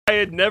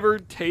had never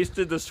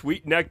tasted the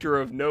sweet nectar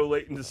of no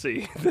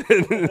latency.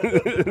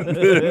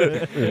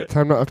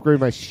 Time to upgrade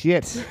my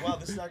shit. Wow,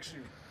 this is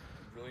actually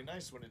really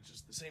nice when it's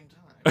just the same time.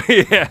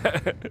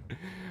 Yeah.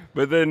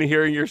 But then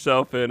hearing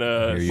yourself in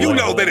a... You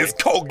know that it's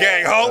Cold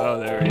Gang, ho! Oh,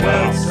 there we go.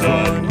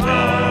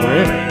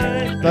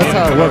 That's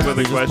how it works. With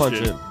a You just punch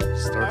question.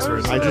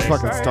 it. I just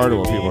fucking started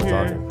when people are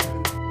talking.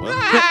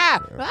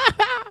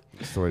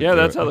 Yeah,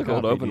 that's how the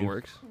cold open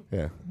works.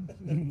 Yeah.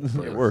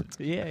 It worked.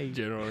 Yeah.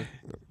 Generally.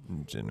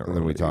 And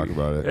then we talk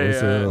about it.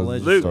 Hey,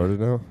 Luke. Started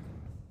now?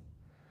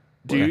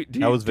 Do you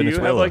have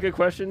Venezuela? like a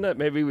question that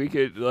maybe we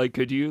could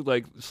could you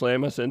like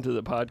slam us into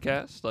the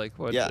podcast? Like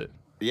what's it?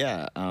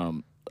 Yeah.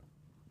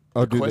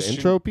 Oh, do question- the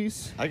intro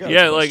piece? I got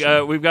Yeah, a like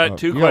question. we've got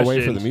two you gotta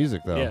questions. wait for the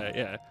music though.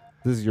 Yeah.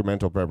 This is your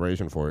mental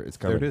preparation for it. It's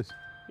coming. There it is.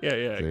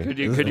 Yeah. See? Could This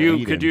you is could the you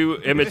lead-in. could you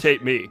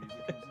imitate me?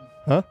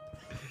 Huh?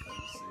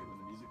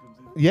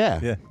 Yeah.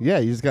 Yeah. Yeah,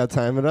 you just gotta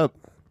time it up.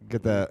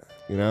 Get that,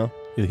 you know?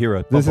 You'll hear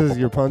a. This is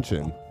your punch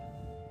in.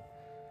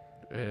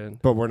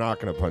 And But we're not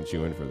gonna punch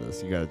you in for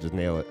this. You gotta just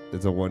nail it.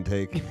 It's a one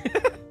take.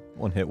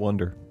 one-hit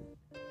wonder.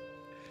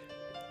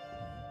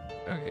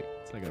 okay,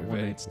 It's like a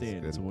one-night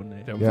stand. It's a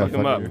one-night. don't Yeah, fuck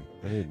him up.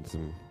 I need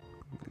some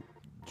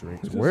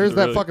drinks. This Where's is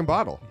that really- fucking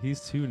bottle?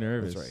 He's too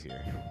nervous. It's right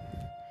here.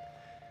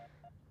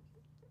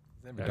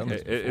 Never done Okay,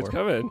 this it's before.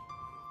 coming.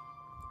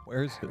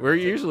 Where is it? We're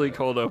usually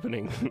cold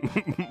opening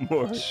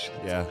more.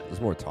 Yeah,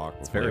 there's more talk.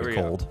 It's There very we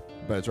go. cold.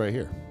 But it's right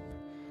here.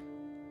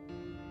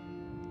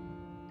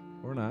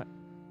 Or not.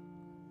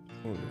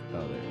 Oh,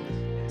 there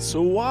it is.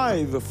 So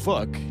why the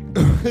fuck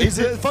is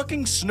it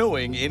fucking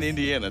snowing in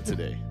Indiana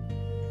today?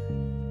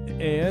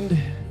 And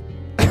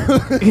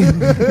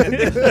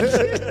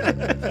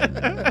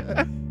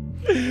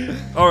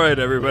All right,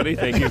 everybody.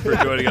 Thank you for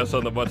joining us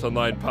on the What's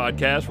Online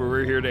podcast, where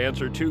we're here to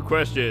answer two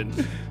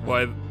questions.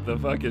 Why the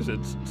fuck is it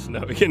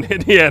snowing in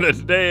Indiana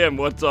today, and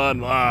what's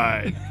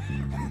online?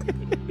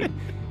 It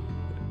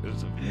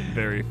was a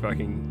very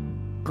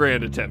fucking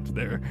grand attempt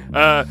there.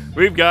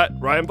 We've got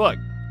Ryan Pluck.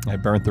 I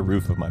burnt the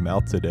roof of my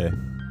mouth today.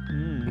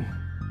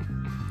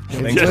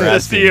 Thanks Just for to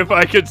see asking. if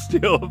I could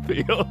still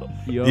feel.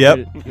 you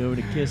Yep. want me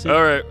to kiss it?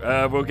 All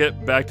right, we'll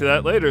get back to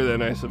that later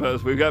then, I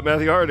suppose. We've got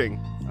Matthew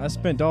Harding. I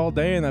spent all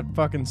day in that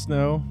fucking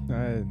snow.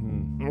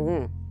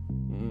 Oh,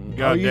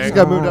 God you dang. just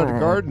got moved out of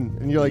garden,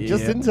 and you're like,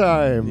 just Yep. in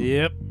time.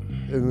 Yep.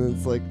 And then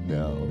it's like,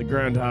 no. The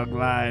groundhog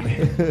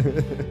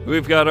lied.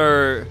 We've got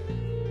our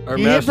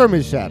He hid master. from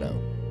his shadow.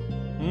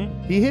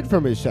 He hid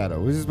from his shadow.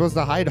 Was he supposed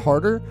to hide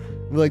harder?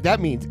 And like, that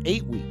means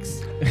 8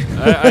 weeks.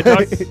 I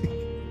talked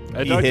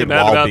to hid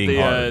Matt while about being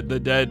hard. the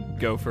dead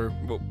gopher.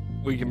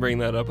 We can bring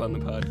that up on the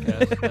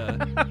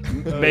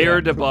podcast.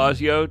 Mayor de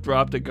Blasio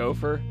dropped a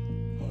gopher.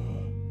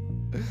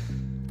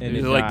 And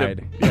it Like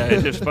died.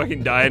 it just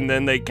fucking died, and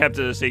then they kept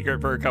it a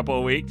secret for a couple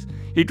of weeks.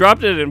 He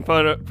dropped it in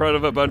front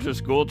of a bunch of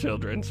school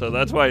children, so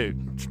that's why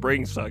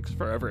spring sucks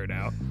forever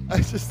now. I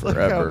just like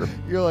Forever. how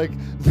you're like,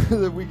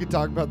 we could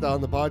talk about that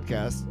on the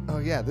podcast. Oh,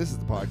 yeah, this is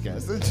the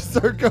podcast. And just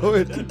start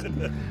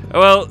going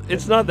Well,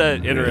 it's not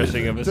that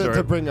interesting of a to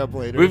story. bring up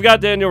later. We've got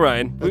Daniel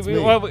Ryan. That's me.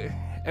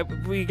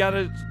 We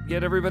gotta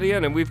get everybody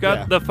in, and we've got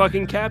Yeah. the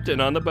fucking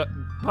captain on the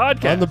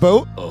podcast. on the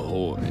boat,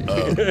 Oh,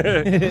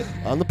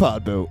 on the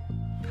pod boat.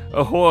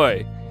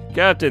 Ahoy.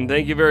 Captain,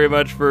 thank you very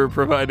much for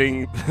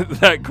providing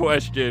that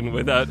question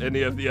without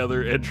any of the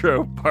other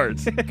intro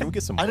parts. Can we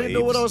get some I didn't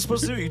know what I waves? was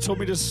supposed to do. You told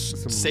me to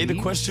say the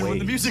waves? question when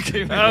the music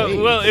came in.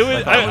 Well, it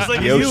was. I was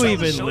like, Did you shut the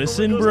even show,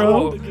 listen, the windows bro?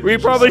 are open. We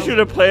probably should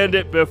have planned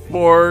it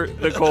before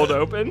the cold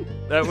open.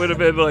 That would have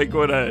been like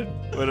what a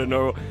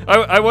normal.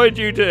 I wanted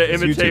you to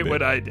Just imitate YouTube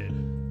what it. I did.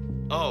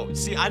 Oh,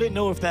 see, I didn't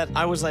know if that.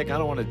 I was like, I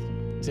don't want to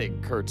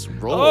take Kurt's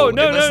role. Oh,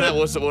 no, unless no, that no.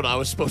 wasn't what I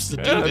was supposed to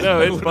do. No, then no,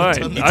 I it's would've done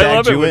fine. that. I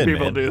love tagged it you when in,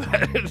 people man. do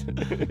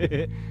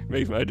that.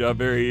 Makes my job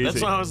very easy.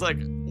 That's why I was like,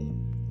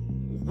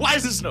 why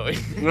is it snowing?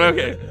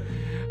 Okay.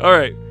 All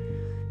right.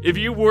 If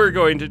you were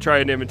going to try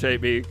and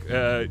imitate me,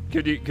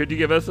 could you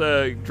give us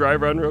a dry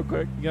run real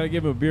quick? You gotta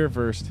give him a beer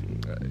first.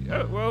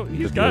 Well,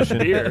 he's got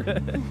beer.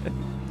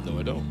 No,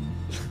 I don't.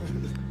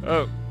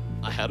 Oh,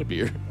 I had a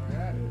beer.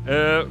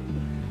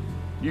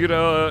 you're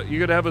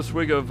gonna have a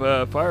swig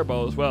of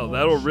Fireball as well.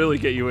 That'll really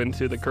get you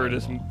into the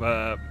Curtis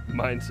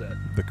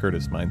mindset. The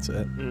Curtis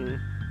mindset.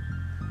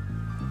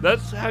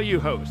 That's how you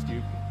host.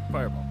 You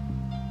Fireball.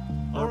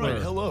 All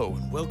right, hello,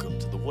 and welcome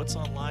to the What's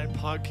Online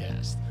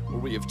podcast, where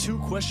we have two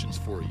questions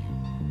for you.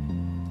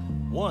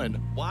 One,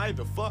 why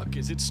the fuck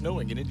is it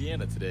snowing in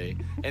Indiana today?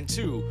 And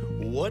two,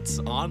 what's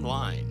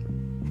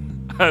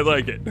online? I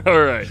like it.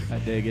 All right. I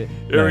dig it.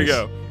 Here we Nice.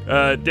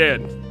 go.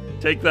 Dan,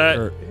 take that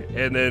Sure.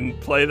 and then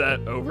play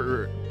that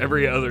over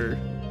every other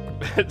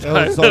time.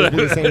 It's always be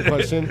the same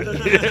question.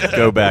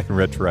 Go back and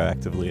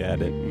retroactively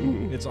add it.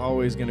 It's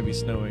always gonna be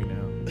snowing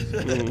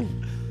now.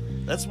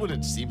 That's what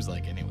it seems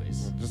like,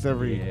 anyways. Just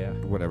every Yeah.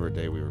 whatever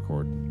day we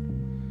record.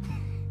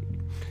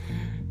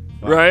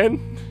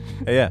 Ryan?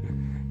 Hey, yeah.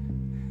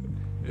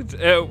 It's,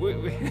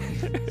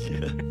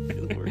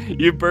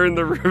 You burn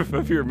the roof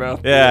of your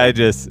mouth. Yeah,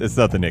 it's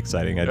nothing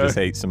exciting. I just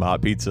ate some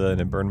hot pizza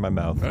and it burned my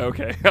mouth.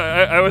 Okay.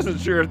 I wasn't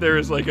sure if there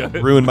was like a...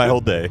 Ruined my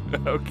whole day.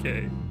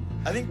 Okay.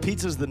 I think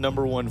pizza's the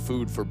 #1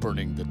 food for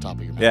burning the top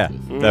of your mouth. Yeah,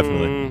 with.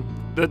 definitely.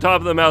 The top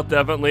of the mouth,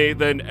 definitely.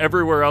 Then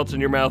everywhere else in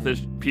your mouth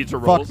is pizza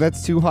rolls. Fuck,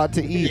 that's too hot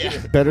to eat.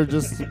 Yeah. Better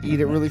just eat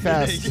it really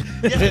fast. Yeah,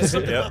 it's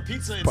something Yep. about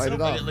pizza Bite itself,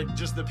 it off. like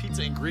just the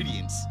pizza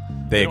ingredients.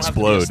 They don't have to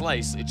be a explode.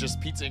 slice. It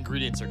just pizza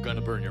ingredients are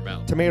gonna burn your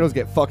mouth. Tomatoes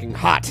get fucking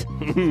hot.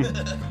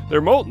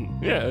 They're molten.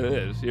 Yeah, it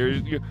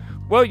is.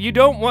 Well, you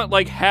don't want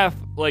like half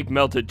like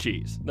melted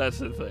cheese. That's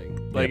the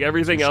thing. Like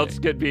everything touche. else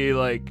could be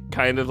like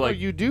kind of Well, like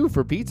you do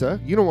for pizza.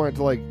 You don't want it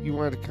to like. You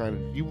want it to kind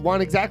of. You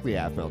want exactly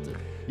half melted.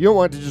 You don't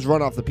want it to just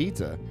run off the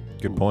pizza.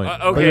 Good point.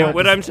 you okay. want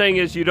What to- I'm saying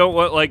is you don't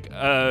want like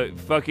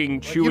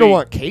fucking chewy. You don't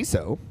want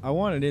queso. I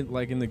wanted it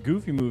like in the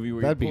Goofy movie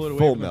where That'd you be pull it away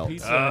full from melt. the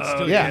pizza and it's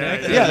still Yeah,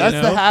 connected, yeah, that's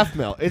you the know? half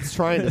melt. It's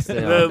trying to stay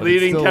on. the but it's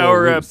leading still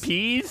tower of loose.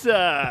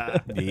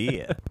 pizza.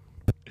 Yeah.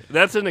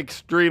 That's an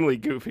extremely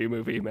goofy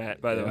movie,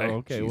 Matt. By the Oh, way,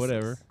 okay, Jesus.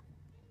 whatever.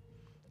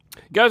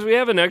 guys, we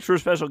have an extra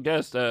special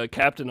guest,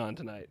 Captain, on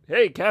tonight.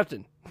 Hey,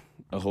 Captain.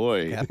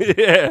 Ahoy!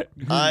 Yeah.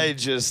 I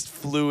just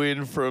flew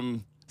in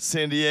from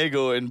San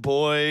Diego, and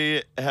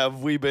boy,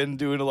 have we been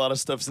doing a lot of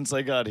stuff since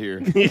I got here.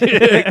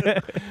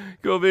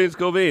 Cool beans,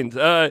 cool beans.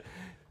 Yeah,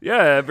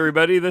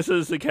 everybody, this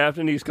is the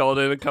captain. He's called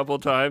in a couple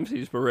of times.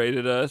 He's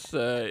berated us.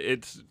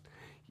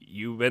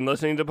 You've been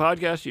listening to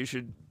podcasts. You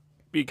should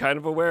be kind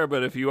of aware,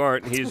 but if you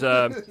aren't, he's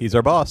He's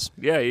our boss.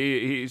 yeah,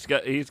 he's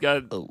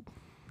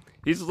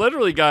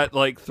literally got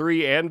like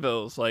 3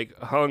 anvils like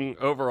hung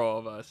over all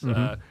of us.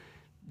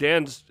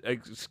 Dan's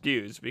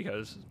excused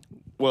because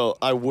Well,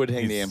 I would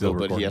hang He's the still anvil, but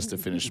he recording. has to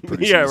finish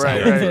producing. Yeah, his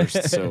right, album right.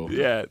 First, so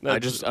yeah,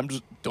 I'm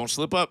just don't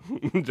slip up.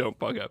 don't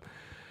bug up.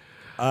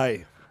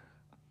 Aye.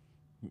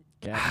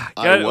 Cat-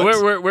 I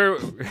what? Where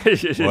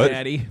What?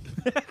 Daddy.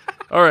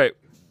 All right.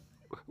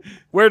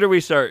 Where do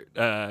we start?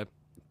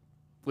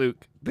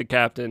 Luke, the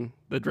captain,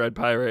 the Dread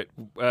Pirate.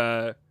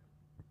 How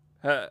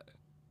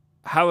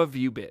have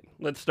you been?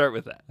 Let's start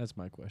with that. That's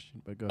my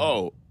question, but go ahead.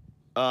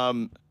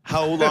 Oh,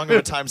 how long of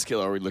a time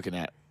scale are we looking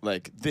at?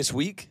 Like this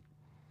week?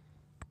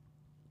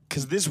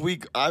 Because this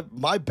week,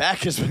 my back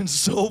has been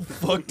so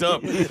fucked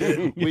up.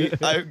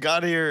 I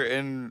got here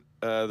and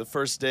the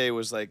first day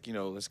was like,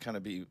 let's kind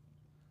of be.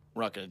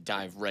 We're not going to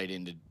dive right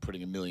into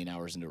putting 1 million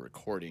hours into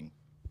recording.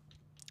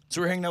 So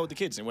we're hanging out with the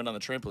kids and went on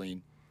the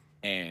trampoline,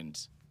 and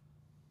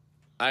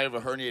I have a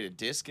herniated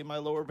disc in my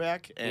lower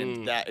back,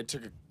 and that it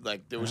took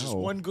there was just Ow.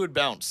 one good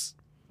bounce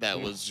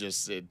that was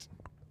just it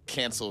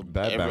canceled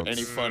Bad bounce.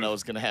 any fun I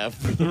was gonna have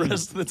for the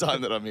rest of the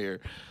time that I'm here.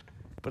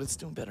 But it's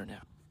doing better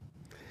now.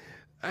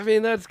 I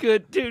mean, that's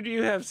good. Dude,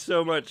 you have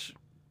so much,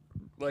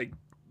 like,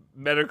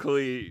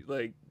 medically,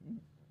 like...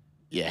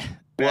 Yeah.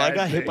 Well, I Bad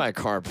got hit thing. by a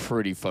car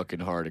pretty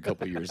fucking hard a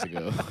couple years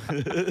ago.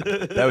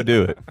 That would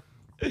do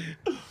it.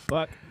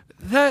 Fuck.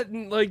 That,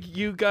 like,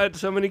 you got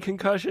so many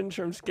concussions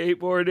from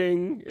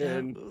skateboarding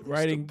and...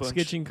 Riding, bunch.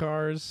 sketching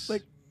cars.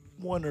 Like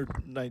 1 or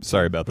 19.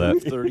 Sorry about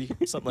that. 30,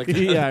 something like that.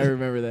 yeah, I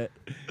remember that.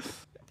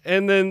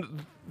 And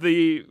then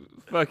the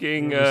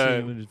fucking...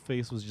 Remember seeing his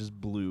face was just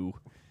blue.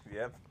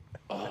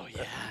 Oh,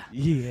 yeah.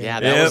 Yeah. Yeah,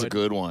 that was a Yep.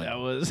 good one. That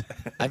was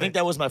I think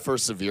that was my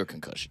first severe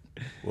concussion.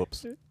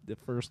 Whoops. the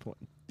first one.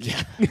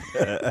 Yeah.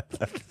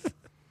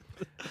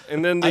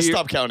 And then the... I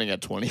stopped counting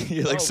at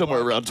 20, like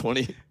somewhere around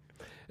 20.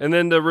 And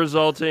then the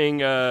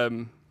resulting...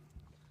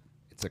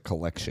 It's a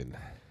collection.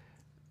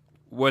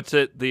 what's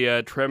it?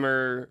 The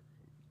tremor...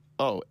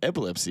 Oh,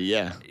 epilepsy,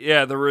 yeah.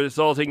 Yeah, the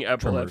resulting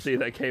epilepsy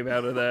that came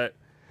out of that.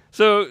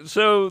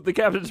 So the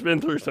captain's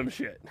been through some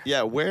shit.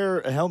 Yeah, wear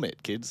a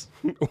helmet, kids.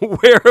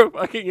 Wear a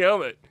fucking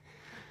helmet.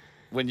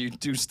 When you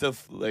do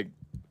stuff like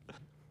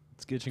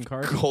Sketching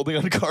cars. holding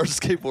on cars,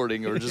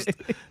 skateboarding, or just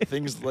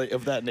things like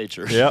of that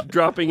nature. Yep.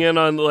 Dropping in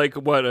on like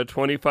what, a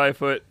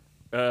 25-foot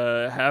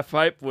half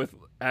pipe with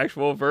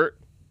actual vert.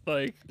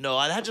 Like, No,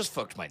 that just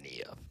fucked my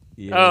knee up.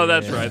 Yeah. oh,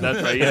 that's right.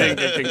 You didn't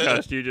get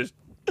concussed. You just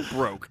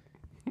broke.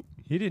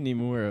 He didn't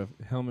even wear a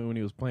helmet when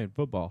he was playing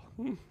football.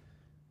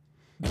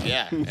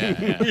 Yeah.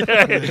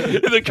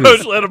 The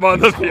coach let him on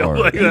the field hard.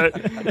 like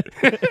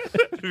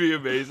that. It'd be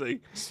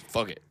amazing.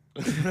 Fuck it.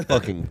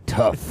 Fucking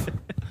tough.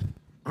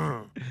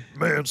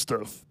 Man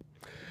stuff.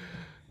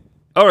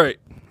 All right.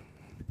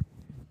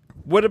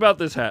 What about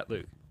this hat,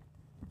 Luke?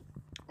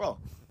 Well,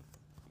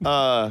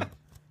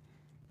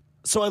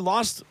 so I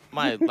lost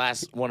my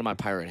one of my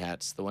pirate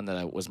hats, the one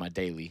that was my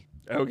daily.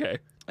 Okay.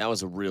 That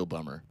was a real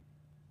bummer.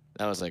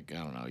 That was like, I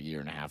don't know, a year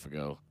and a half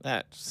ago.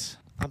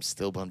 I'm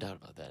still bummed out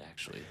about that,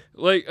 actually.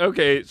 Like,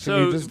 okay, you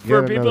so just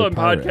for get people another in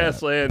pirate podcast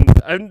hat?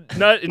 land, I'm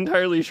not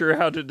entirely sure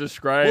how to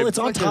describe. Well, it's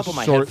on like top a of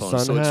my short headphones,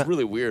 so sun it's hat.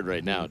 really weird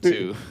right now,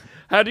 too.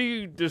 How do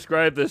you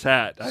describe this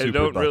hat? I Super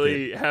don't bucket.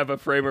 really have a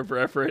frame of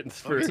reference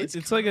for.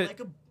 It's like a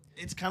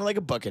It's kind of like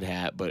a bucket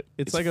hat, but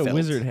it's like a felt.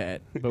 wizard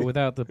hat, but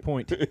without the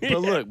point. But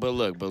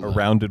look. A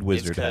rounded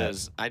wizard hat.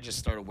 Because I just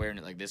started wearing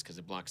it like this because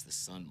it blocks the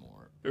sun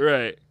more.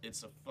 Right.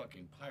 It's a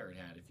fucking pirate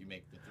hat if you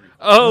make the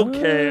 3/4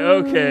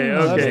 Okay.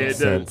 that It makes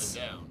does. sense.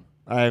 down.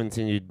 I haven't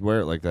seen you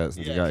wear it like that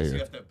since you got you here.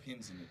 have to have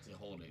pins in it to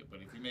hold it.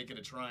 But if you make it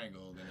a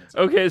triangle, then it's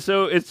Okay,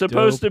 so it's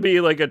supposed to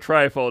be like a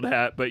trifold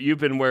hat, but you've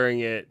been wearing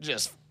it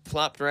just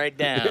flopped right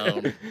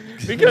down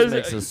because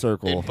Makes a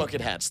circle. in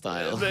bucket hat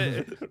style.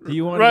 Do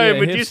you want Ryan, to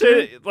would be a you hipster?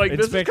 say like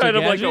this is Inspector kind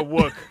of like Gadget? a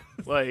wook?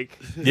 Like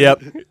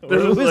Yep. Or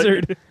this a is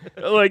wizard?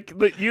 like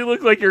you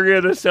look like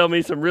you're gonna sell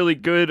me some really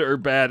good or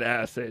bad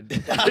acid.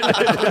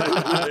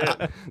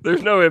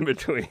 There's no in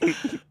between.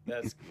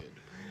 That's good.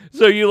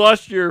 So you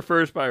lost your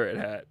first pirate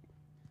hat.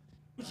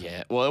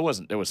 Yeah, well, it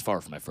wasn't. It was far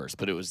from my first,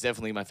 but it was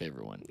definitely my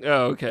favorite one.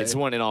 Oh, okay. It's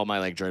one in all my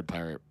like Dread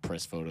Pirate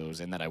press photos,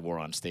 and that I wore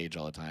on stage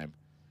all the time.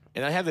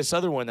 And I have this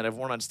other one that I've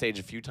worn on stage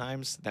a few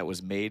times. That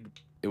was made.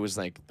 It was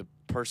like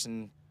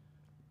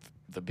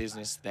the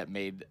business that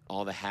made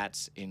all the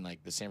hats in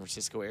like the San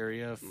Francisco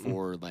area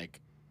for like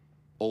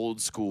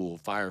old school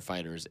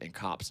firefighters and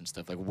cops and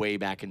stuff, like way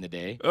back in the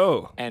day.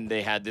 Oh. And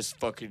they had this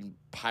fucking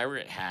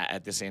pirate hat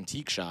at this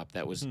antique shop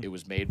that was it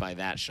was made by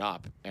that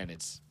shop, and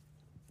it's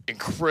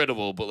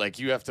incredible, but like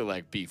you have to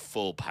like be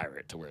full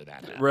pirate to wear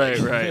that hat. Right,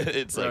 Like, right.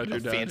 It's like Roger, a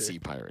Dodger. fancy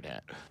pirate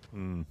hat.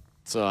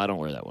 So I don't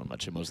wear that one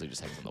much. It mostly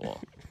just hangs on the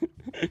wall.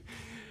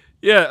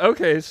 Yeah,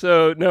 okay,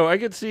 so no, I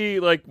could see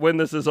like when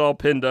this is all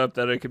pinned up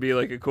that it could be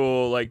like a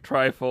cool like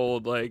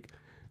trifold like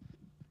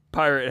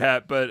pirate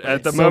hat, but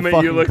at the it's so moment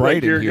you fucking look bright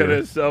like in you're here.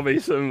 gonna sell me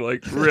some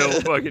like real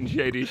fucking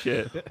shady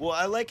shit. Well,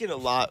 I like it a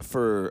lot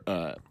for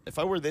if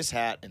I wear this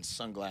hat and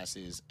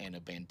sunglasses and a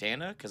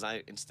bandana, because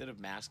I instead of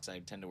masks I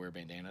tend to wear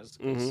bandanas.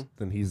 'Cause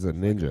Then he's a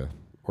ninja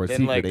or a then,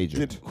 secret like,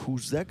 agent.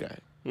 who's that guy?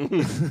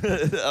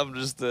 I'm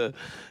just a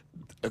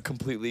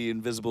completely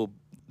invisible,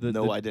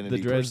 no identity.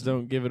 The dreads person.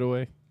 don't give it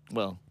away.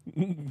 Well,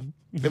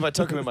 if I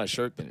tuck them in my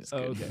shirt, then it's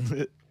Oh, good.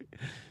 okay.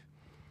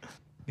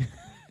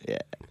 Yeah.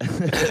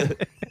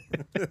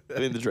 I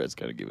mean, the dreads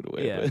kind of give it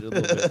away. Yeah, but a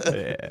little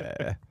bit.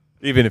 Yeah.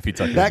 Even if you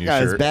tuck it That in your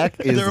guy's shirt. back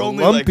is they're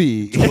only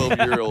lumpy. like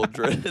 12-year-old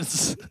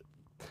dreads.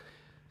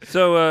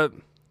 So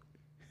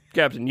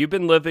Captain, you've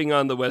been living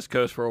on the West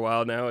Coast for a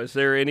while now. Is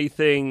there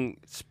anything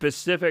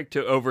specific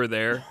to over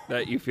there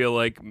that you feel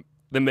like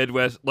the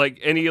Midwest, like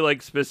any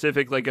like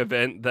specific like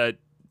event that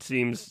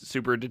seems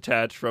super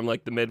detached from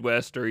like the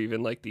Midwest or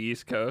even like the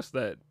East Coast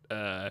that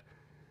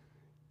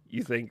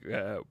you think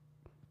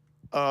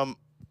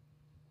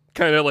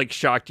kind of like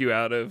shocked you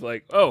out of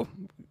like, oh,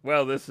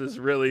 well, this is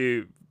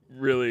really,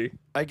 really.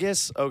 I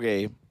guess,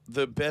 okay,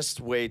 the best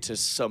way to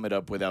sum it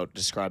up without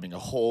describing a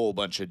whole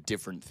bunch of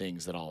different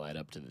things that all add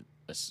up to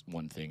this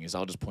one thing is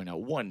I'll just point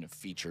out one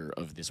feature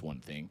of this one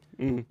thing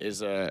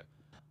is I'm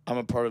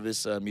a part of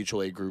this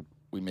mutual aid group.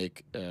 We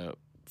make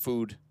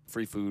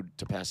free food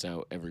to pass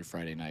out every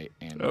Friday night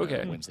and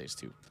Wednesdays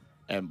too.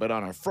 But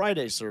on our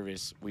Friday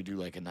service, we do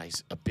like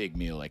a big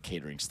meal, like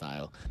catering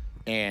style.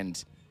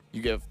 And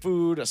you get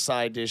food, a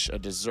side dish, a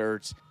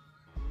dessert,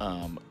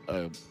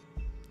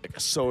 like a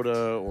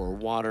soda or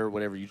water,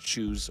 whatever you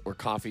choose, or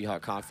coffee,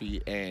 hot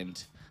coffee,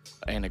 and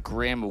a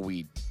gram of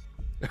weed.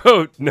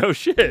 Oh, no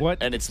shit. What?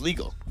 And it's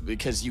legal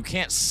because you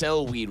can't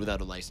sell weed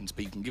without a license,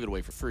 but you can give it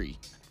away for free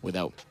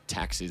without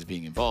taxes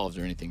being involved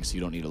or anything, so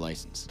you don't need a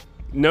license.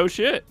 No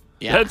shit.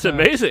 Yeah. That's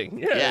amazing.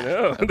 Yeah, Yeah,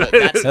 no. but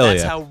that's Hell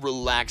yeah. how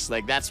relaxed.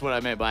 Like that's what I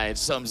meant by it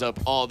sums up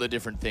all the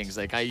different things.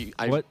 Like I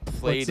What-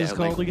 played what's this at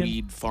like called again?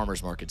 weed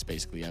farmers markets.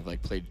 Basically, I've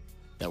like played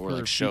that were For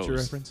like future shows,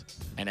 reference?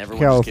 and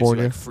everyone just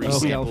California. gives you like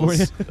free Oh,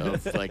 samples California.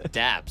 of like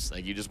dabs.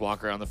 Like you just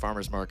walk around the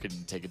farmers market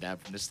and take a dab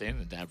from this stand,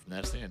 and a dab from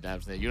that stand, and a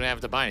dab from that. You don't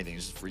have to buy anything;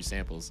 it's just free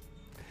samples.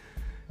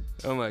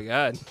 Oh my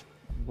God.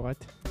 What?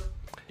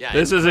 Yeah,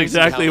 This it's is crazy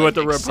exactly how, what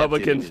like, the accepted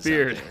Republicans it is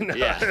feared. out there.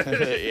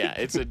 Yeah, yeah,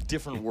 it's a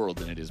different world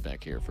than it is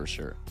back here for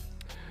sure.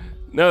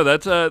 No,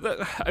 that's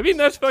I mean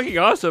that's fucking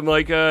awesome.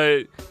 Like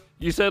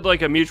you said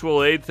like a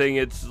mutual aid thing.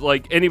 It's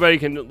like anybody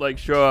can like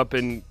show up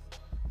and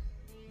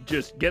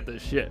just get the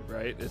shit,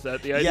 right? Is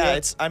that the idea? Yeah,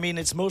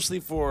 it's mostly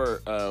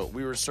for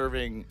we were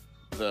serving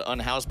the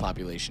unhoused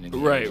population in the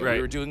Right, area. right.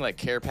 We were doing like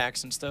care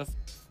packs and stuff,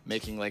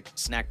 making like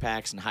snack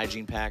packs and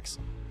hygiene packs.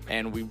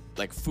 And we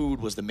like food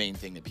was the main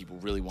thing that people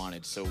really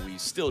wanted. So we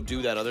still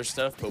do that other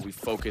stuff, but we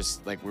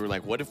focused like we were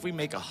like, what if we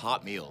make a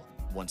hot meal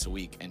once a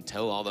week and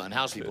tell all the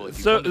unhoused people if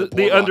you So come to the the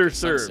boardwalk or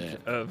underserved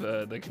Sunset- of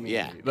the community.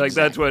 Yeah, like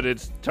that's exactly. what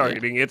it's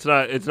targeting. It's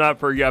not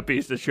for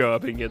yuppies to show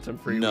up and get some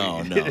free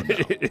No,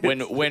 weed. no,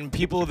 no. When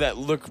people that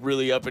look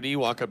really uppity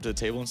walk up to the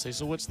table and say,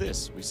 "So what's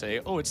this?" We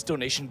say, "Oh, it's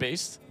donation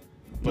based,"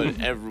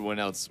 but everyone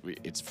else,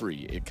 it's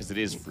free because it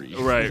is free.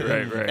 Right.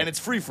 And it's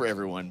free for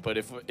everyone. But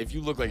if you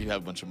look like you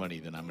have a bunch of money,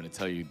 then I'm going to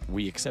tell you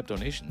we accept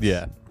donations.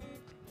 Yeah.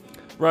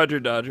 Roger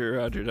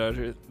Dodger.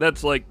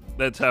 That's how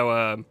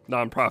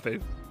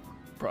nonprofit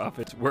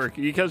profits work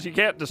because you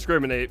can't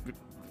discriminate.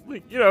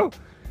 Like, you know,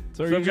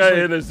 So are some you guy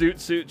just in a zoot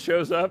suit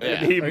shows up Yeah.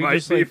 and he Are you might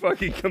just be like-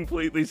 fucking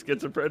completely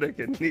schizophrenic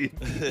and need,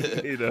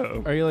 you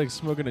know. Are you like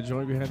smoking a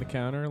joint behind the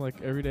counter like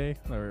every day?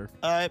 Or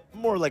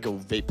More like a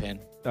vape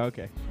pen. oh,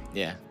 okay,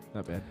 Yeah,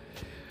 not bad.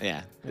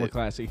 yeah, More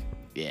classy.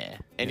 yeah.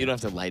 And you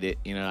don't have to light it.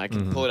 You know, I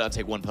can pull it out,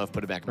 take one puff,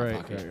 put it back in my Right,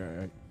 pocket.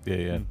 right. Yeah,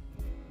 yeah.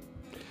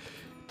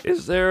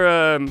 Is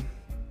there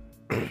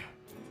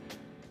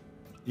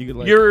You could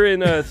like you're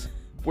in a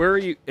where are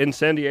you in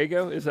San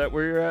Diego? Is that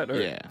where you're at?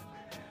 Or? Yeah.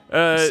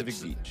 Uh,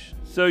 Pacific Beach.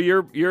 So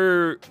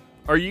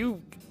are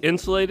you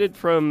insulated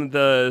from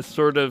the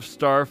sort of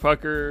star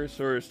fuckers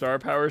or star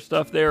power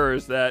stuff there, or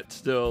is that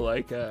still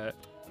like a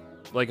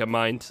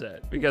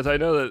mindset? Because I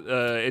know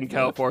that in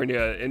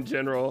California in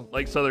general,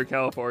 like Southern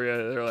California,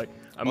 they're like,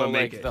 I'm gonna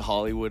make it. The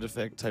Hollywood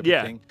effect type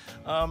Yeah. of thing.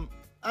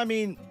 I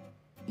mean,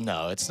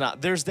 no, it's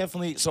not. There's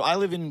definitely. So I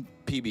live in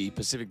PB,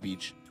 Pacific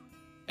Beach,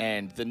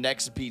 and the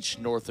next beach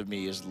north of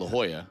me is La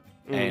Jolla,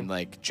 and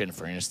like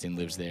Jennifer Aniston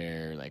lives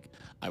there. Like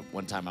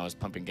one time I was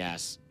pumping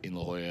gas in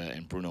La Jolla,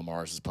 and Bruno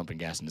Mars was pumping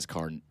gas in his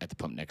car at the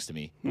pump next to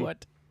me.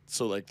 What?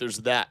 So like, there's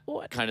that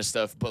kind of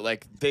stuff. But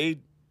like,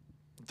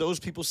 those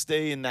people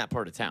stay in that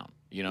part of town,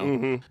 you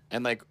know.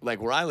 And like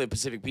where I live,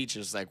 Pacific Beach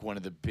is like one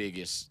of the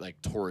biggest like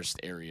tourist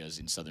areas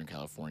in Southern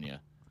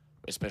California,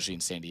 especially in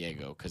San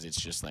Diego, because it's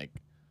just like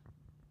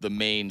the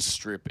main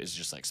strip is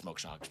just like smoke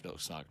shop, bar,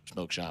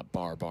 smoke shop,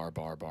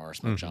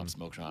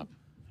 smoke shop.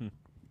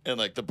 And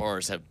like the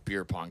bars have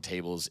beer pong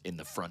tables in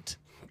the front.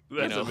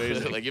 That's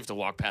amazing. Like you have to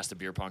walk past a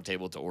beer pong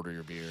table to order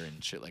your beer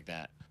and shit like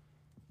that.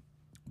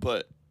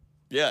 But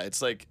yeah,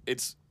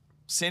 it's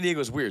San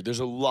Diego's weird. There's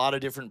a lot of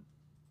different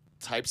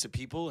types of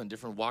people and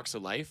different walks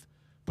of life,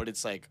 but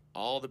it's like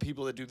all the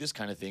people that do this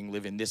kind of thing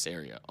live in this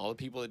area. All the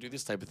people that do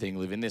this type of thing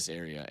live in this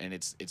area, and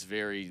it's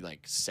very like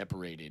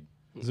separated.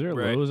 Is there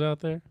Right. Lowe's out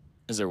there?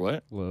 Is there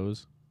what?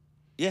 Lowe's.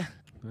 Yeah.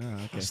 Oh,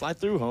 okay. Slide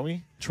through,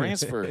 homie.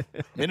 Transfer.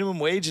 Minimum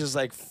wage is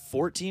like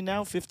 14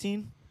 now,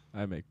 15?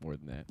 I make more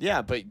than that.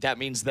 Yeah, but that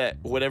means that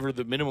whatever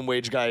the minimum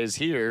wage guy is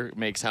here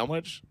makes how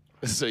much?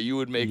 So you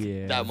would make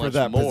Yeah. that For much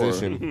that more.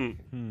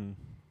 position.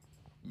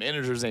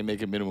 Managers ain't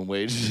making minimum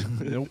wage.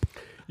 Nope.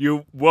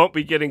 You won't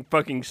be getting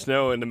fucking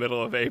snow in the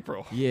middle of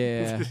April.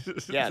 Yeah.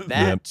 Yeah,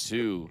 that Yep.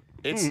 too.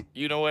 It's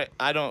you know what?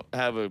 I don't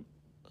have a.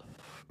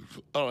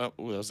 Oh, that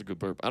was a good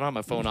burp. I don't have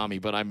my phone on me,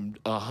 but I'm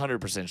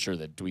 100% sure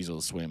that Dweezil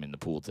will swim in the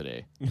pool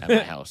today at my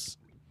house.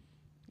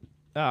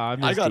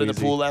 I got in the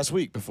pool last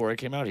week before I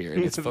came out here,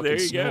 and it's There fucking you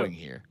go. snowing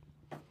here.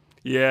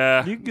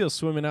 Yeah. You can go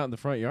swimming out in the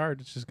front yard.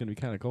 It's just gonna be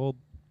kind of cold.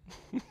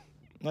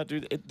 Not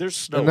dude. There's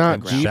snow on Not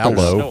the ground. shallow.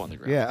 There's snow on the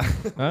ground. Yeah.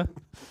 Huh?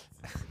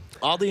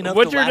 Oddly enough,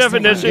 What's the your last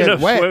time I- definition Get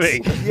of wet.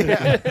 swimming?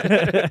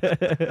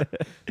 Yeah.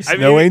 I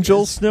Snow mean,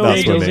 angels? Snow Not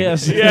angels, swimming.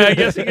 yes. Yeah, I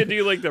guess you could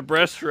do like the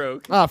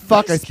breaststroke. Ah,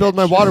 fuck! I spilled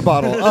my water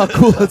bottle. Oh,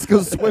 cool. Let's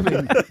go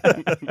swimming.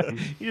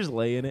 You just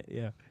lay in it.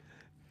 Yeah.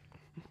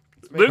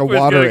 Luke a was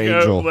water gonna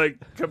angel. go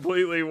like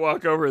completely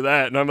walk over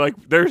that, and I'm like,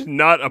 "There's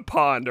not a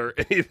pond or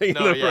anything."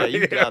 No, in the yeah, front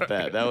you got yard.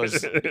 that. That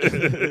was.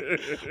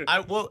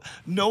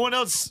 No one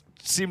else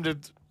seemed to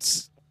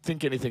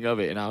think anything of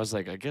it, and I was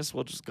like, I guess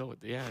we'll just go with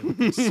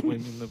swim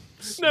in the.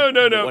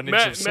 No. 1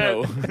 inch of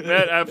snow.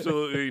 Matt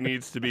absolutely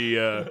needs to be.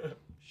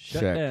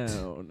 Shut Checked.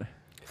 down.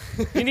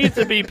 He needs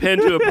to be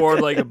pinned to a board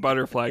like a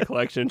butterfly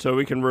collection, so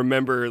we can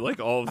remember like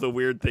all of the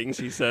weird things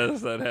he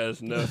says that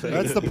has nothing.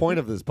 That's the point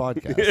of this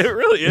podcast. It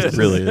really is. It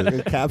really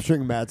is.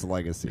 Capturing Matt's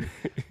legacy.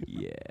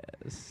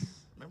 Yes.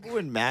 Remember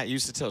when Matt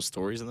used to tell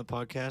stories on the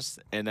podcast,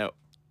 and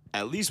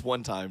at least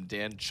one time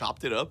Dan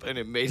chopped it up, and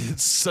it made it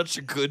such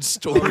a good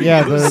story.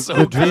 Yeah, It was so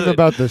the dream good.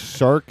 about the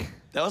shark.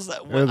 That was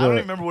that Or one. I don't the- even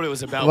remember what it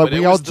was about. Like, but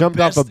we it all was the jumped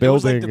off best, a It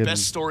was like building the and-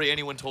 best story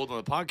anyone told on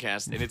the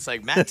podcast, and it's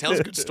like Matt tells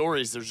good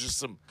stories. There's just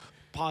some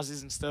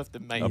pauses and stuff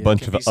that might A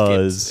bunch can of be skipped,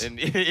 uhs, and,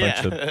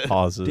 bunch of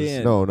pauses.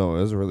 Dan. No, it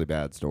was a really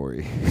bad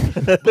story.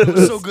 But it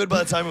was so good by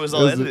the time it was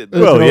all It was, edited.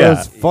 Well, it yeah.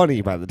 was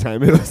funny by the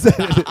time it was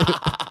edited.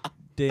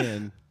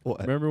 Dan.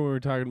 What? Remember when we were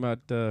talking about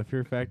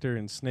Fear Factor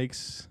and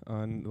snakes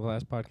on the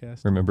last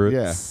podcast? Remember it?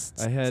 Yeah.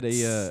 I had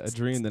a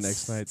dream the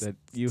next night that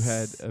you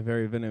had a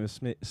very venomous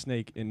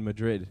snake in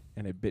Madrid,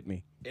 and it bit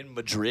me. In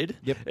Madrid?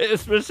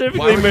 Specifically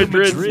Why were you in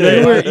Madrid.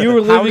 Madrid? You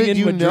were How living did in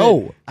you Madrid.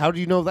 know? How do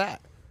you know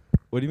that?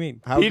 What do you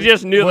mean? How He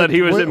just knew that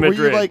he was in Were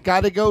Madrid. you like,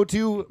 gotta go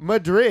to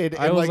Madrid,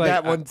 I and was like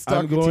that one stuck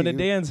I'm going to you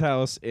Dan's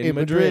house in in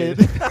Madrid.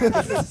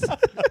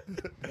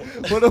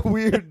 What a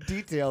weird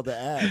detail to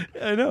add.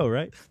 I know,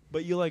 right?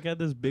 But you like had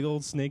this big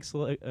old snake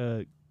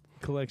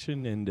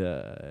collection, and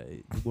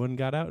one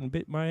got out and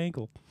bit my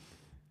ankle.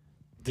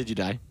 Did you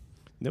die?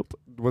 Nope.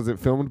 Was it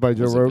filmed by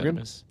Joe Was it Rogan?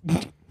 venomous?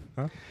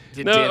 Huh?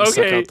 Did No, Dan suck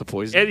okay. out the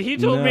poison? And he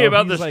told me No,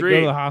 about he's the like, Go street.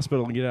 to the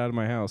hospital and get out of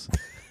my house.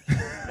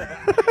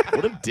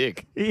 What a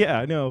dick. Yeah,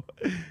 I know.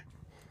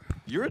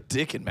 You're a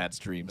dick in Matt's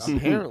dreams.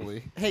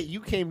 Apparently. Hey,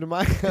 you came to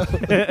my house.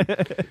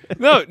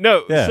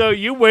 No. Yeah. So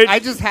you went. I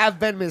just have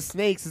venomous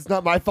snakes. It's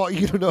not my fault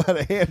you don't know how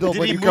to handle Did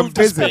when he you come move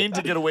to visit. Spain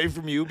to get away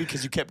from you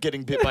because you kept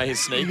getting bit by his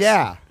snakes?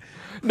 Yeah.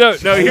 No.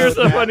 Here's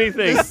the funny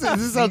thing.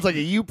 This sounds like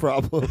a you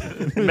problem.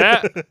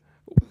 Matt.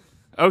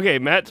 Okay,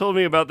 Matt told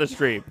me about the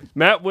stream.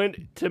 Matt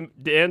went to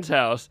Dan's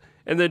house,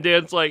 and then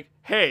Dan's like,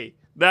 "Hey,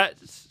 that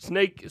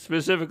snake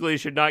specifically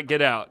should not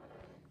get out."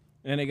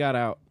 And it got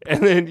out.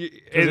 And then,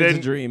 It's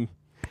a dream.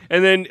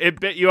 and then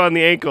it bit you on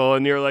the ankle,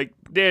 and you're like,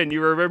 "Dan,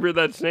 you remember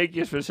that snake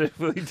you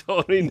specifically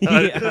told me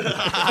not?"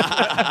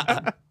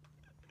 Yeah.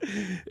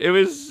 It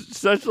was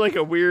such like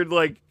a weird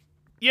like.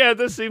 Yeah,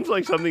 this seems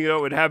like something that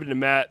would happen to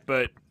Matt,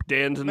 but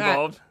Dan's Matt.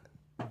 involved.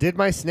 Did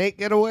my snake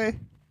get away?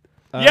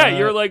 Yeah,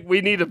 you're like,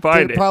 we need to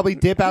find Did it. it probably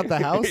dip out the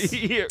house?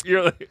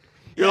 you're like,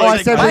 Oh,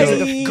 I said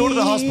 "Hey, we- go to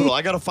the hospital.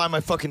 I gotta find my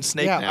fucking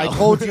snake Yeah, now. I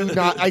told you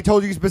not. I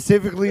told you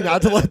specifically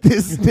not to let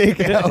this snake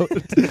out.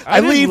 I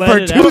didn't leave let for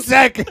it 2 out.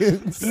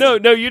 seconds. no,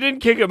 you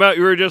didn't kick him out.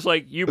 You were just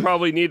like, you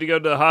probably need to go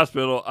to the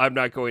hospital. I'm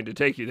not going to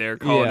take you there.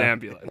 Call an Yeah.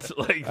 ambulance.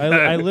 Like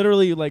I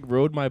literally like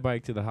rode my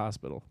bike to the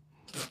hospital.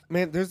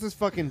 Man, there's this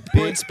fucking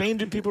Well, in big. Spain,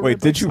 did people Wait, ride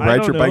did you I ride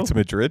don't your bike know. to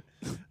Madrid?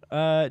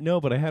 No,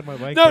 but I had my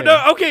bike. No, there.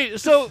 no, okay,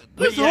 so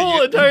this yeah, whole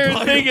you entire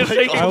bought thing your is bike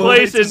taking all the way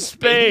place to in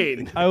Spain.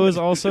 Spain. I was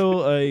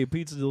also a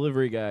pizza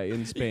delivery guy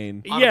in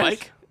Spain. on Yes. a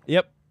bike?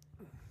 Yep.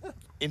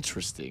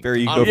 Interesting.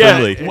 Very On-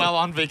 eco-friendly. While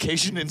on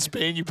vacation in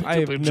Spain, you picked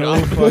I up a have no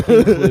job.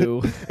 fucking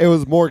clue. It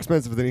was more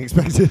expensive than he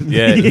expected.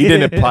 Yeah, he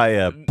didn't apply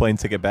a plane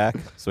ticket back,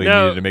 so he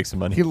No. needed to make some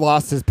money. He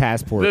lost his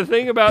passport. The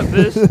thing about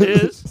this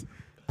is,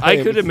 I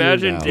am could here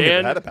imagine now. He never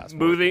Dan had a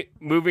passport.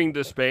 moving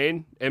to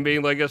Spain and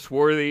being like a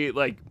swarthy,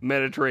 like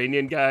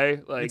Mediterranean guy.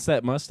 Like, It's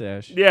that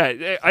mustache.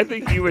 yeah, I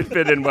think you would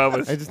fit in well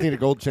with I just need a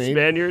gold chain.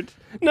 Spaniards.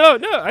 No,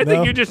 I think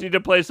No. you just need to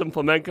play some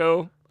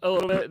flamenco a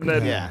little bit, and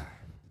then Yeah.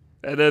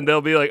 and then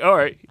they'll be like, all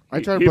right. I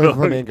try to he play belongs-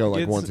 flamenco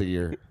like It's- once a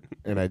year,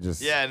 and I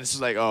just Yeah, and it's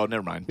just like, oh,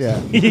 never mind.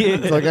 yeah.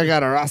 It's like I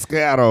got a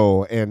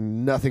rascado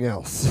and nothing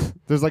else.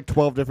 There's like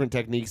 12 different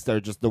techniques that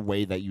are just the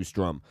way that you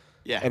strum,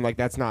 Yeah. and like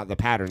that's not the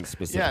pattern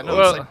specific. Yeah, no,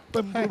 Well- it's like...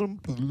 bum, bum,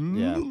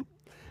 bum.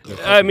 Yeah.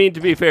 I mean,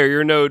 to be fair,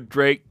 you're no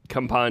Drake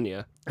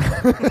Campagna.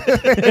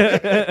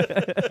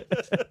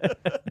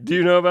 Do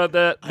you know about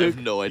that, I Duke?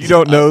 have no idea. You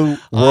don't know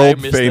I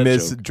world missed that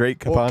famous joke.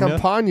 Drake Well, Campagna?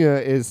 campagna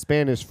is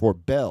Spanish for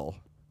bell.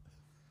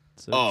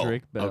 It's a Oh,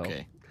 Drake Bell.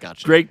 okay.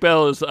 Gotcha. Drake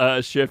Bell is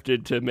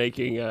shifted to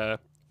making. It's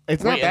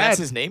Wait, not and bad. that's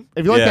his name?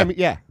 If you like Yeah. that,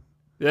 yeah.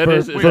 That For-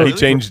 is. for- Wait, he really?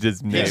 changed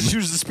his He name. just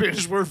used the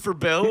Spanish word for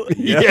bell?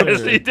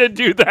 Yes, he did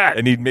do that.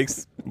 And he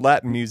makes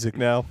Latin music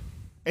now.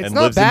 It's and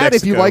not lives in bad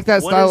if you Mexico. like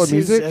that What style is of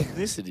music. his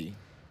ethnicity?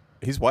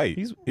 He's white.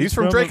 He's He's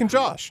from from Drake a- and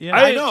Josh. Yeah.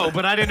 I know,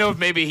 but I didn't know if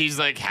maybe he's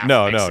like half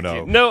No,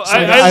 Mexican. No,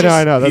 I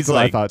I know. That's he's what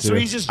I like- thought too. So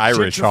he's just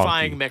Irish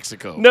gentrifying honky.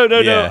 Mexico. No.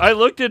 Yeah. I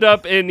looked it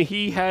up, and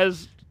he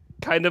has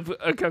kind of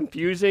a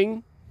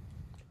confusing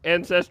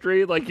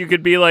ancestry. Like, you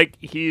could be like,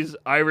 he's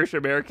Irish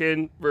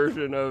American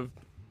version of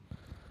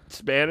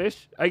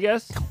Spanish, I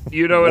guess.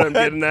 You know what I'm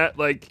getting at?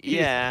 Like,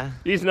 Yeah.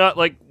 he's not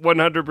like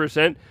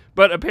 100%,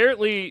 but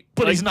apparently,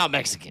 But like, he's not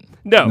Mexican.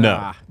 No,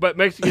 No. But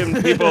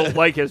Mexican people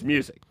like his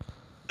music.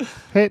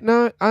 Hey,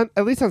 no,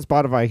 at least on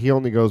Spotify, he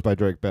only goes by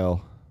Drake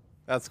Bell.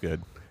 That's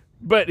good.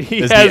 But he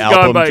Is the has gone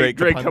album by Drake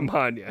Drake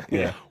Campagna? Campagna.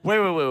 Yeah.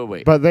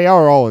 Wait. But they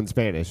are all in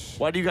Spanish.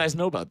 Why do you guys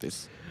know about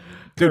this?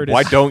 Dude, Curtis.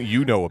 why don't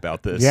you know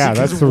about this? Yeah,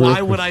 Because that's the why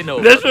real- would I know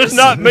This about was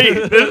not me.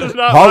 This is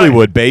not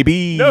Hollywood,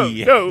 baby. mine.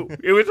 No,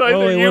 it was either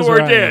Oh, it you was or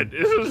Ryan. Dan.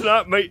 This was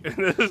not me.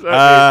 This is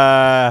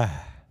not me.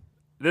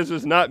 This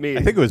was not me.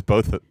 I think it was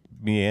both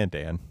me and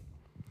Dan.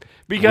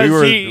 because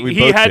we he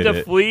both had did to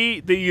it. flee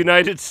the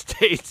United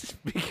States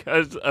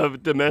because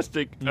of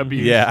domestic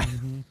abuse Yeah.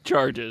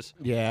 charges.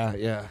 Yeah.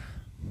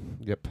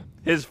 Yep.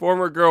 His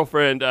former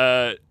girlfriend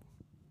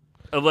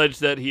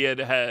alleged that he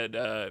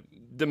had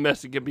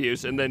domestic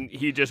abuse, and then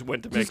he just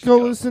went to Just Mexico.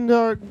 go listen to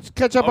our,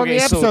 catch up on the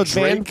Okay, so episodes,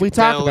 man. Drake We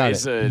talk Bell about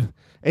is it. a-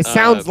 It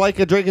sounds like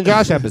a Drake and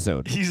Josh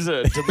episode. He's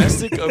a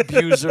domestic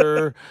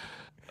abuser,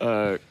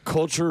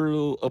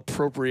 cultural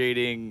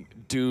appropriating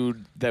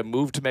dude that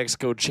moved to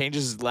Mexico,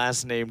 changes his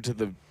last name to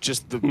the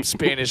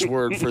Spanish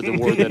word for the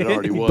word that it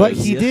already was. But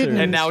he Yes, didn't.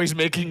 and now he's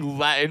making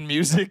Latin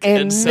music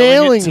And and selling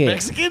nailing it to it.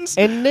 Mexicans.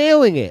 And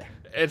nailing it.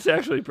 It's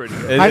actually pretty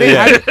good.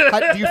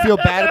 Yeah. Do you feel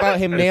bad about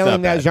him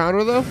nailing that bad.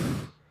 genre, though?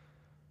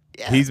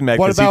 He's mad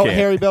What 'cause he about can't.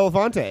 Harry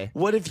Belafonte?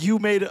 What if you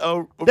made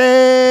a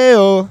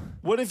Dale.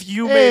 What if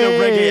you made a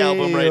reggae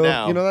album right Ayo.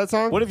 now? You know that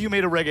song? What if you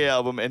made a reggae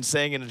album and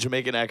sang in a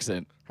Jamaican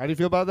accent? How do you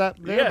feel about that?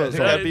 Yeah, Bell song?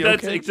 that'd be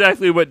that's okay?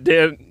 exactly what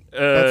Dan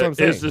That's what I'm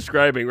saying. is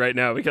describing right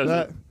now because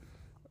That-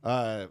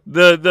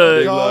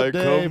 the God,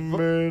 Dave.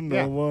 no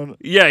Yeah. one.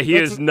 yeah he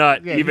That's is a-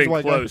 not yeah, he's even a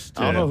white guy. close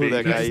to I don't know who being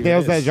that He guy just even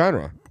nails that is.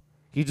 genre.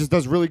 He just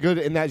does really good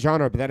in that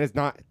genre, but that is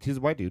not. He's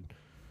a white dude.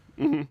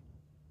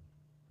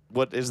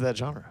 What is that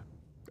genre?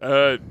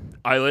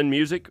 island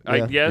music, I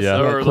Yeah. guess,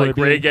 Yeah. or Like like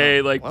Caribbean.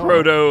 reggae, like Well,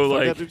 proto,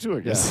 fuck, I like do too, I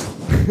guess.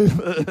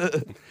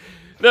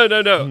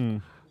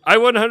 no. I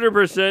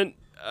 100%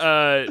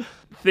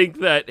 think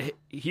that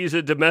he's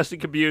a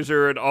domestic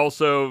abuser and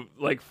also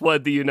like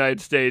fled the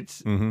United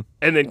States Mhm.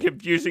 and then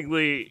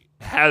confusingly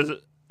has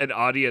an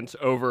audience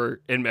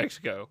over in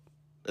Mexico.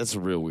 That's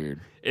real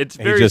weird. It's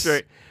He very just-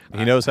 strange.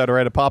 He knows how to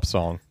write a pop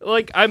song.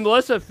 Like, I'm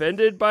less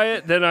offended by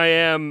it than I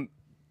am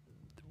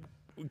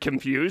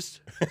confused,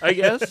 I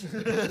guess.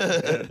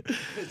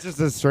 It's just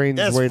a strange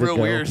That's way to real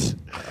go. weird.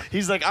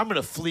 He's like, I'm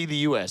gonna flee the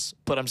U.S.,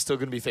 but I'm still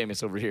gonna be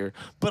famous over here.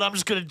 But I'm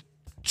just gonna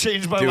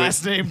change my Do it.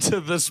 last name to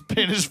the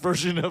Spanish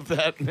version of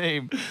that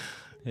name.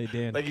 Hey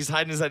Dan. Like he's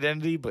hiding his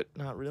identity, but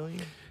not really.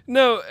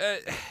 No,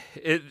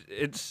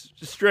 it's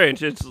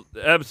strange. It's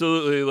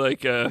absolutely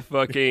like a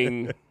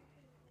fucking,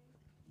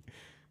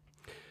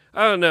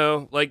 I don't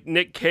know, like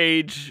Nick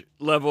Cage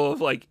level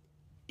of like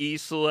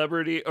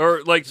celebrity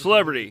or like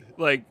celebrity.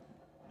 Like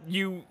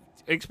you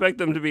expect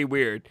them to be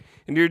weird,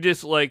 and you're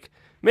just like,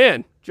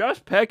 man,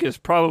 Josh Peck is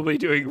probably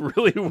doing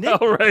really well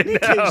right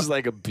Nick now. Cage is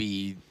like a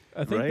B.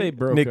 I think right? they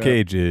broke Nick up.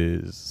 Cage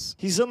is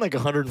He's done like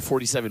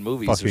 147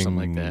 movies or fucking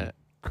something like that.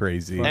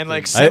 crazy. And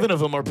like 7 of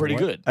them are pretty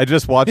good. I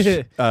just watched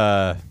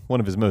one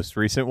of his most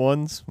recent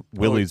ones,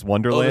 Willy's Oh,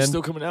 Wonderland. it's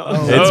still coming out?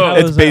 Oh. It's, Oh.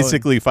 it's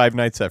basically Five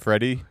Nights at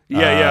Freddy.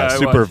 Yeah, I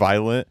super watched.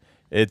 violent.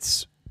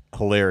 It's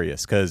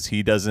hilarious because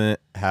he doesn't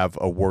have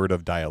a word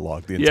of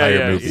dialogue the Yeah,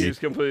 entire movie. he's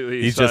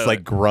completely. He's just silent.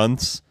 like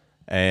grunts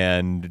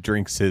and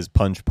drinks his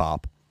punch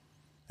pop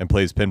and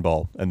plays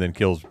pinball and then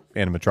kills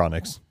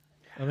animatronics.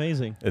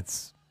 Amazing.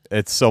 It's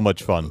so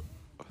much fun.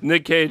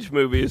 Nick Cage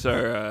movies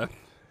are.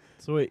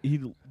 So wait, he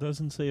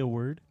doesn't say a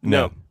word?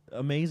 No.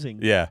 Amazing.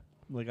 Yeah.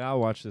 Like, I'll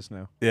watch this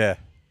now. Yeah.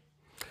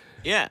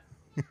 Yeah.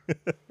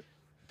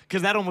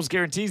 Because that almost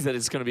guarantees that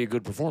it's going to be a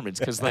good performance.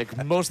 Because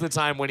like most of the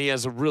time when he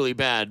has a really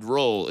bad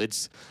role,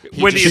 it's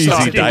When just he's talks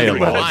talking through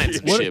dialogue. lines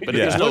and What- shit. But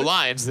yeah. if there's no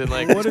lines, then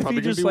like What it's if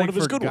probably he going to just be one like of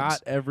his good ones.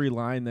 forgot every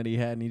line that he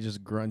had and he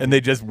just grunted? And they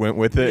just went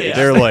with it. Yeah.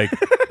 They're like,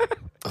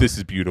 this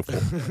is beautiful.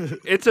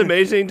 It's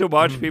amazing to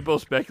watch people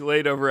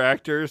speculate over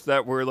actors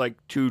that were like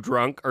too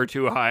drunk or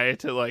too high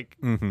to like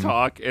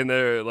talk, and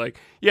they're like,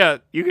 "Yeah,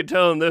 you could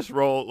tell in this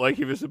role like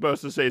he was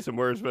supposed to say some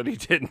words, but he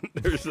didn't,"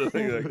 or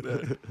something like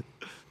that.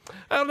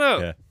 I don't know.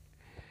 Yeah.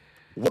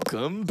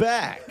 Welcome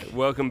back.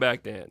 Welcome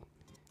back, Dan.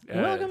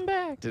 Welcome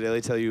back. Did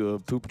Ellie tell you a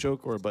poop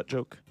joke or a butt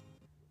joke?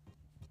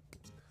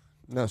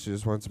 No, she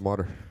just wants some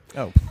water.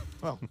 Oh.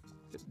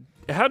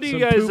 How do you Some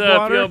guys poop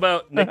water? feel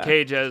about Nick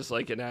Cage as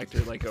like an actor,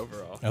 like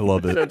overall? I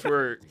love it. Since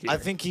we're here. I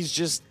think he's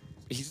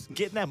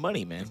getting that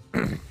money, man.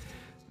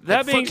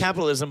 that Fuck being,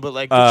 capitalism, but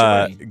like get your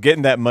money.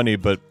 Getting that money,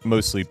 but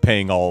mostly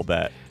paying all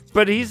that.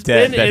 but he's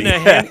Dead been in Betty. a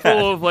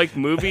handful of like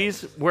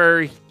movies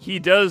where he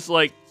does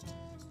like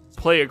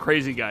play a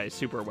crazy guy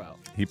super well.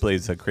 He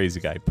plays a crazy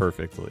guy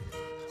perfectly.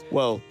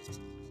 Well,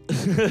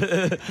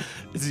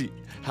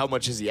 how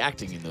much is he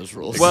acting in those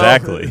roles? Well-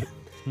 Exactly.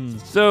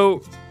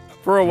 So,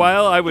 for a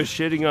while, I was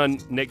shitting on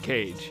Nick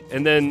Cage,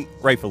 and then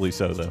Rightfully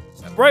so, though.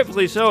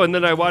 rightfully so. And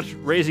then I watched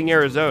Raising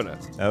Arizona.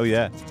 Oh,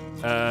 yeah.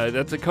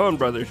 That's a Coen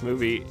Brothers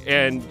movie,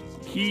 and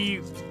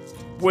he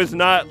was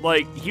not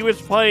like he was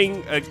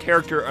playing a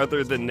character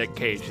other than Nick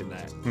Cage in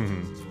that.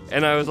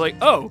 And I was like,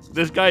 oh,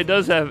 this guy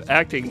does have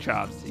acting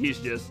chops. He's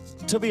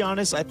just To be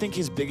honest, I think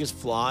his biggest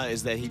flaw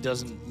is that he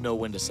doesn't know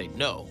when to say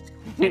no,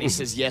 and he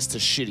says yes to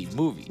shitty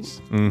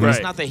movies. Mm-hmm. right.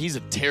 It's not that he's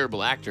a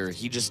terrible actor;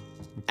 he just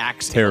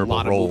acts Terrible in a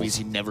lot roles. of movies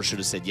he never should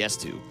have said yes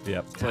to.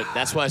 Yep. But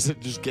that's why I said,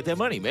 just get that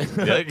money, man.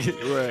 Like,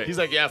 Right. He's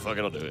like, yeah, fuck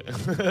it, I'll do it.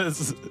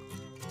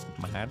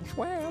 I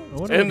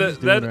wonder and what he's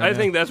doing that right I now.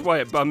 think that's why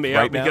it bummed me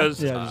Right out now?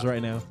 because Yeah, just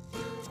right now.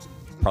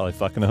 Probably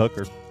fucking a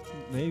hooker.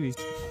 Maybe.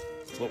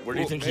 Where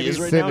do you think he Maybe is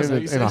right now? Is that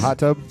sitting what you in a said? hot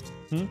tub.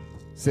 Hmm?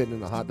 Sitting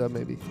in a hot tub,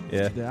 maybe.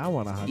 Yeah. Yeah, I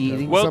want a hot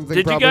Eating. dog. well, something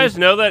did probably. you guys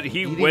know that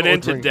he Eating went or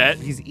into drinking. debt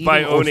He's eating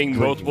by or owning drinking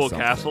multiple something.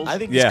 castles? I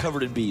think Yeah. he's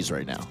covered in bees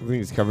right now. I think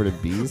he's covered in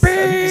bees. I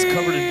think he's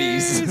covered in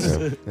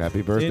bees. Yeah.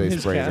 Happy birthday, In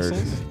his spray nerd.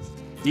 castles?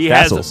 He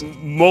Castles. has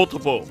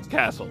multiple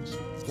castles.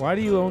 Why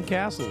do you own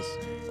castles?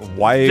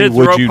 Why Just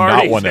would throw you not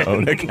parties want to in.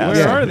 own a Where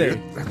castle? Yeah. are they?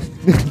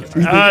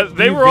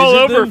 They you were all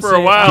visit over them? for a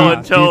Say, while do you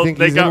until think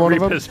they he's in got one of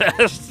them?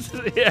 repossessed.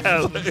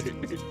 Yeah,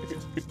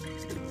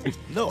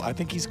 No, I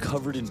think he's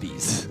covered in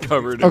bees.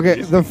 covered. in Okay,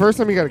 bees. the first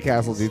time he got a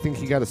castle, do you think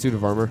he got a suit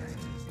of armor?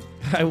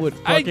 I would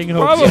I fucking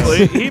hope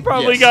probably so. he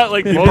probably Yes. got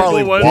like He multiple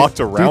probably ones. walked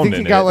Do you around think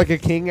in he got it. like a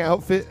king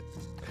outfit?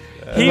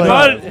 He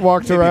Like, bought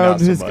walked Maybe around not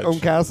so his much. own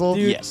castle.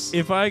 Dude, Yes.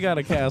 if I got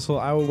a castle,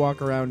 I would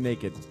walk around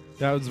naked.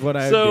 That was what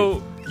I would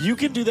so. You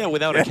can do that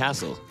without a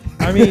castle. do.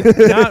 I mean,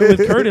 not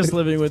with Curtis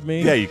living with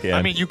me. Yeah, you can.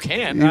 I mean, you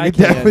can. You I could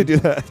definitely can. do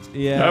that.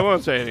 Yeah. I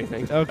won't say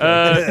anything.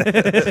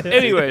 Okay.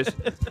 Anyways,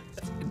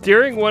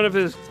 during one of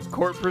his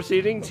court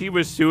proceedings, he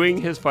was suing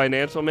his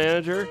financial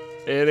manager,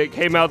 and it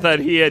came out that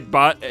he had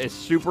bought a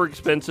super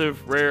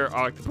expensive rare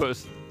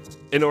octopus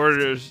in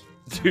order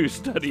to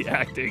study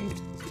acting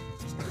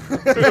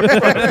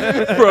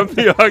from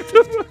the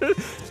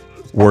octopus.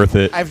 Worth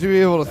it. I have to be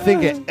able to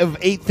think of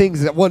 8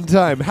 things at one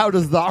time. How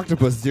does the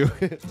octopus do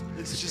it?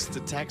 It's just a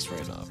tax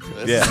write-off.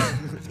 Yeah.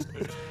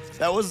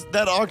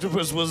 That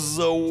octopus was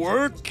a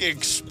work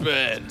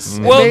expense.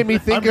 It Well, made me I'm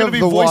think gonna of be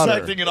the voice water.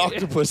 acting an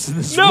octopus in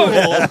this No,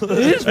 role.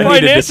 his I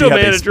needed to see financial how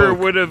they manager spoke.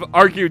 would have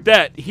argued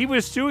that. He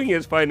was suing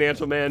his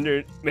financial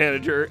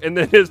manager, and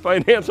then his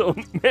financial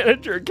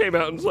manager came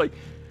out and was like,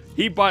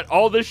 he bought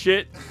all this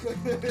shit.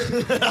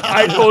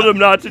 I told him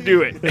not to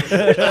do it.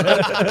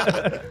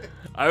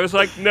 I was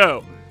like,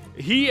 no.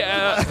 He,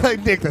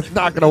 Nick, that's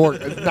not going to work.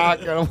 It's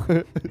not going to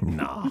work.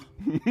 Nah.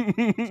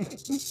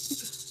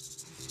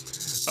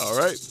 all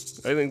right.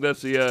 I think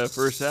that's the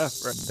first half.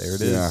 Right? There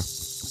it is. Yeah.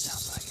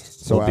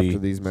 So We'll be- after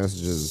these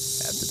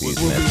messages, After these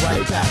We'll be messages.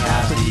 right back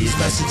after these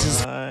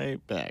messages. Right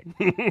back.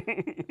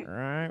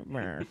 Right,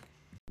 man.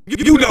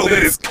 You know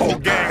that it's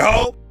Cold Gang,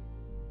 ho!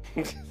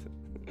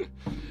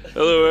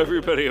 Hello,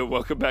 everybody, and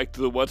welcome back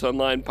to the What's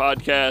Online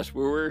podcast,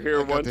 where we're here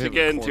I got once to hit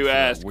again record to for that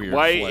ask, weird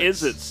why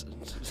flex. is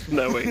it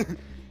snowing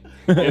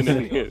in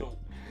Indiana?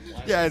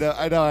 Yeah,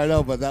 I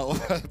know, but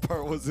that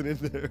part wasn't in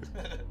there.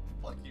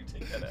 Fuck you,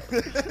 take that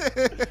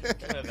out.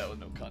 Can have that with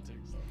no context.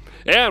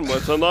 And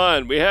what's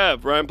online? We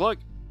have Ryan Pluck.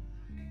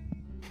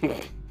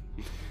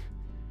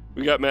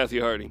 We got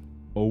Matthew Harding.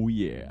 Oh,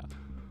 yeah.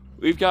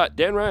 We've got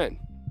Dan Ryan.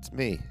 It's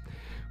me.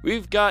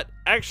 We've got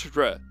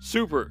extra,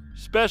 super,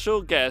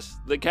 special guest,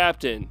 the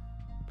captain.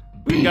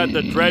 We've got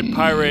the Dread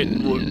Pirate.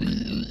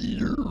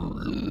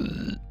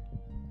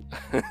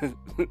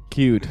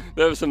 Cute.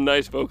 That was some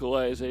nice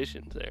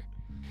vocalizations there.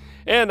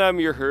 And I'm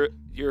your hearse.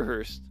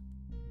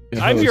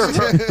 I'm your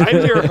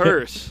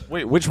hearse.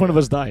 Wait, which one of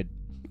us died?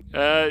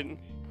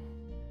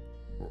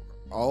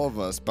 All of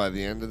us by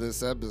the end of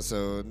this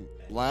episode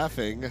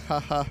laughing,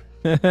 haha.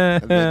 And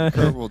then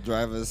Kurt will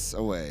drive us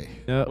away.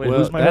 Yeah, Wait, well,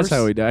 who's my that's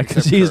horse? how he died, because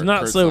Except he's Kurt. not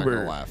Kurt's sober.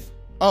 gonna laugh.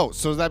 Oh,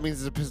 so that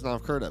means it's a pissing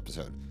off Kurt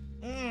episode.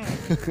 We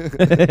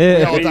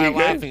all You die good?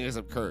 laughing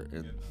except Kurt.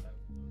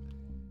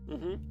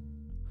 And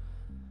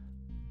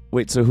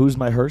Wait, so who's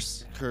my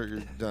hearse? Kurt, you're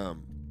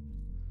dumb.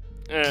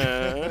 All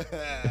Pissed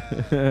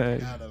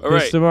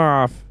right, him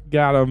off.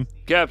 Got him.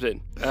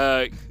 Captain.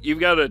 You've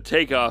got a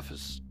takeoff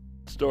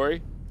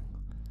story.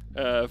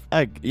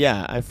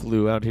 I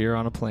flew out here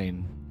on a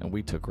plane, and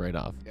we took right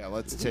off. Yeah,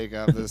 let's take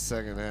off this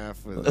second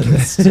half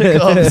with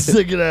Stick off the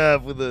second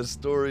half with a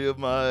story of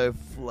my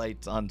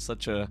flight on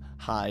such a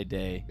high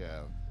day.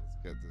 yeah.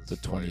 Let's get The this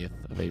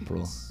 20th of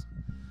April.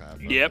 half up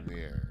Yep. in the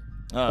air.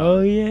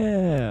 Oh,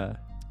 yeah.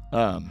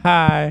 Um,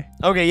 Hi.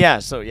 okay, yeah.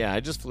 So yeah, I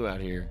just flew out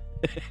here.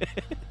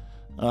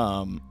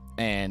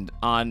 And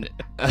on,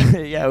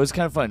 yeah, it was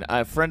kind of fun.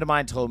 A friend of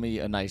mine told me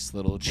a nice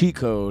little cheat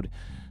code.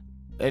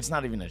 It's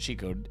not even a cheat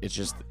code. It's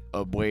just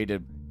a way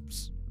to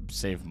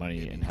save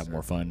money and have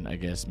more fun, I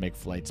guess, make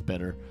flights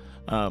better.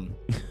 And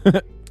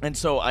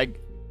so I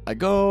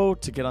go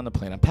to get on the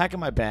plane. I'm packing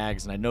my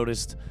bags, and I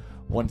noticed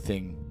one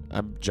thing.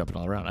 I'm jumping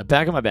all around. I'm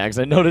packing my bags.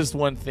 I noticed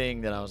one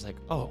thing that I was like,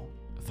 oh,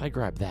 if I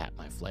grab that,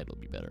 my flight will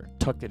be better.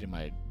 Tucked it in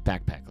my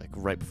backpack, like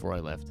right before I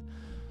left.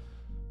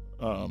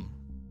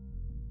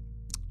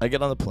 I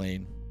get on the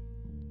plane.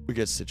 We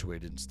get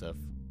situated and stuff.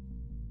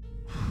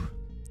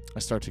 I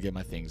start to get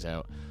my things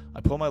out.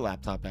 I pull my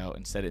laptop out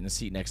and set it in the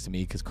seat next to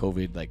me because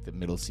COVID, like the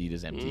middle seat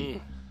is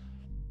empty.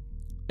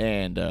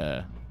 And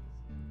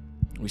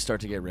we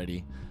start to get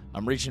ready.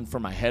 I'm reaching for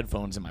my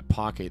headphones in my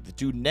pocket. The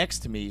dude next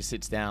to me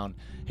sits down.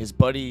 His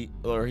buddy,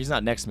 or he's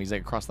not next to me, he's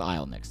like across the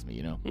aisle next to me,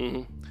 you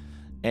know?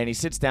 And he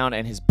sits down,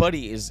 and his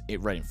buddy is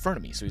right in front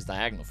of me, so he's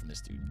diagonal from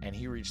this dude. And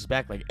he reaches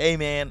back like, hey,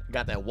 man,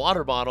 got that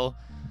water bottle.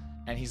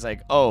 And he's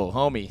like, oh,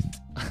 homie,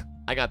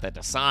 I got that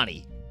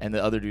Dasani. And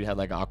the other dude had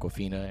like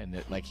Aquafina,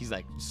 and like he's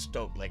like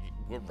stoked, like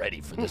we're ready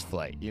for this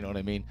flight. You know what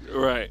I mean?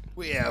 Right.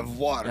 We have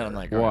water. And I'm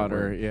like, all right, Water,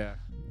 word. yeah.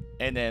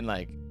 And then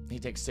like he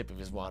takes a sip of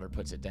his water,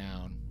 puts it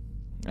down,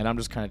 and I'm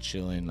just kind of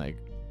chilling, like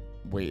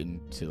waiting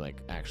to like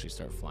actually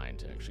start flying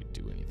to actually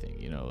do anything.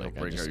 You know, like I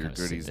Bring just out your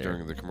kinda sit goodies there.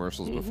 during the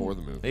commercials before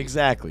the movie.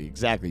 Exactly.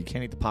 You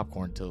can't eat the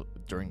popcorn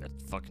during the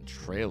fucking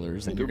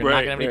trailers, and you're not Right,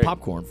 gonna have any right.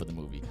 popcorn for the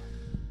movie.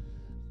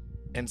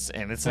 And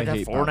it's I like a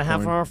hate 4.5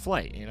 popcorn. hour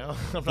flight, you know?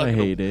 I'm not I gonna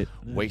hate it.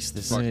 waste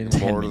this Fucking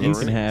 10 Lord of the You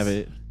minutes. can have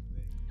it.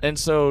 And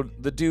so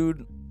the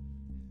dude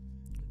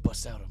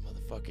busts out a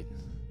motherfucking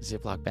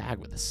Ziploc bag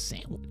with a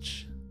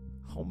sandwich.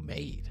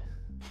 Homemade.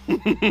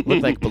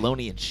 Looked like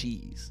bologna and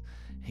cheese.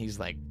 He's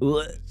like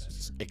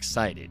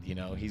excited, you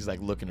know? He's like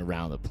looking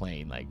around the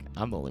plane like,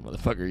 I'm the only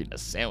motherfucker eating a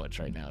sandwich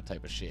right now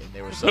type of shit. And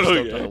they were so Oh,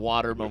 stoked yeah. on the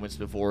water moments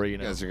before, you You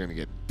know? guys are going to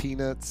get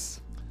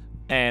peanuts.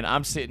 And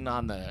I'm sitting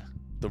on the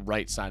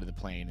right side of the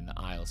plane in the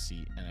aisle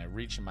seat, and I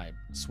reach in my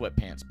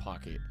sweatpants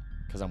pocket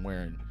because I'm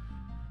wearing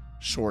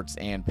shorts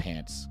and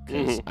pants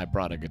because I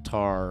brought a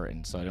guitar,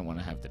 and so I didn't want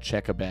to have to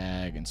check a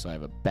bag, and so I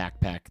have a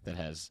backpack that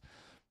has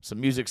some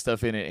music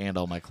stuff in it and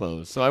all my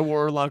clothes. So I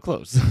wore a lot of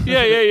clothes.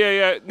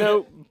 Yeah.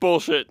 No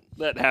bullshit.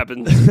 That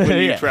happens when you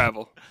Yeah.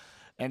 travel.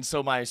 And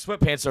so my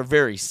sweatpants are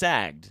very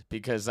sagged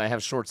because I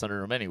have shorts under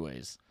them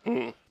anyways.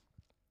 And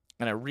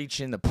I reach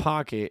in the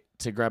pocket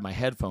to grab my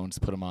headphones,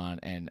 put them on,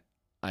 and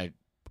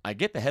I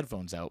get the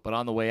headphones out, but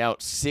on the way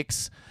out,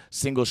 6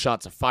 single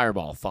shots of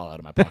Fireball fall out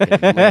of my pocket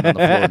and land on the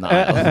floor in the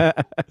aisle.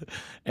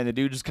 And the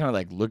dude just kind of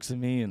like looks at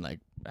me and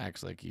like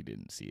acts like he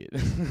didn't see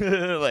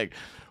it. Like,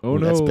 Oh,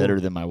 that's no. better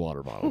than my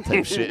water bottle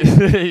type shit,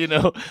 you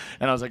know?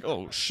 And I was like,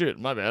 oh shit,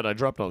 my bad. I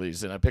dropped all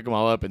these, and I pick them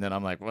all up, and then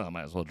I'm like, well, I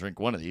might as well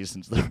drink one of these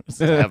since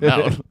I have them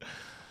out,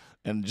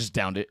 and just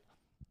downed it.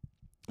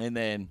 And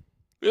then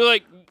You're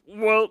like,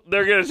 well,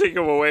 they're gonna take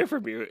them away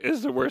from you.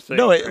 Is the worst thing.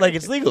 no,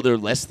 it's legal. They're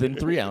less than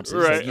 3 ounces.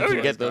 Right, Like, you okay.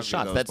 can get those It's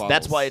gotta shots. be those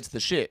That's why bottles. it's the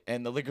shit.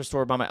 And the liquor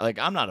store by my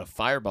I'm not a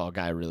Fireball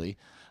guy really.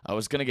 I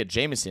was gonna get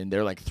Jameson.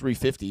 They're like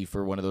 $3.50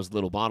 for one of those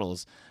little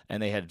bottles,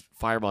 and they had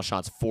Fireball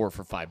shots 4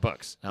 for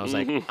 $5. And I was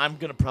like, I'm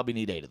gonna probably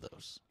need 8 of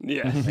those.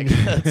 Yeah. Like,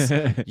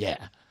 that's-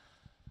 yeah.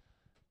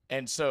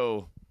 And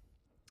so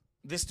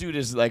this dude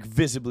is like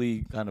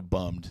visibly kind of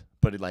bummed,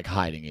 but like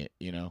hiding it,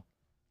 you know.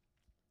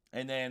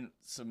 And then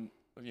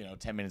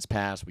 10 minutes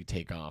pass, we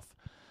take off.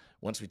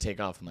 Once we take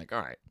off, I'm like, all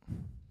right,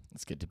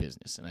 let's get to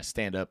business. And I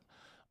stand up,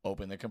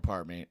 open the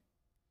compartment,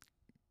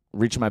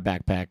 reach in my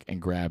backpack, and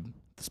grab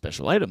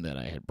special item that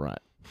I had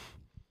brought.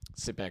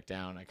 Sit back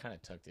down. I kind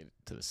of tucked it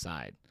to the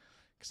side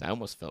because I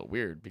almost felt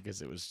weird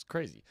because it was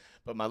crazy.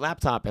 But my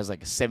laptop has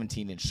like a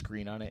 17-inch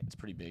screen on it. It's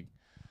pretty big.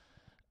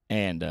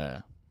 And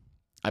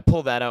I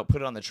pull that out,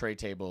 put it on the tray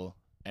table,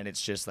 and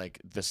it's just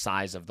like the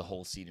size of the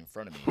whole seat in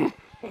front of me.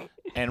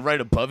 And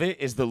right above it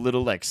is the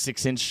little like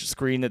 6-inch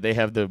screen that they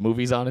have the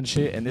movies on and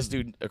shit. And this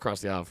dude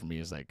across the aisle from me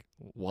is like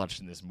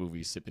watching this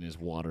movie, sipping his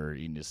water,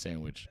 eating his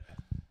sandwich.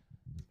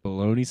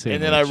 Bologna sandwich.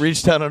 And then I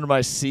reached down under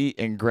my seat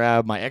and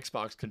grabbed my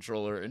Xbox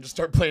controller and just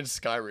started playing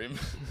Skyrim.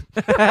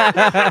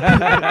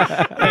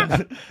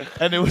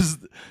 and it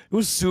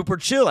was super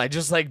chill. I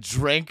just like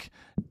drank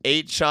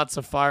 8 shots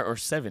of fire, or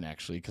 7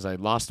 actually, because I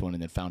lost one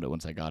and then found it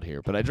once I got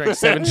here. But I drank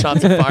 7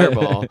 shots of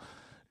Fireball,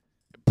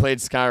 played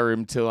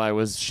Skyrim till I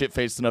was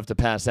shit-faced enough to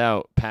passed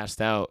out,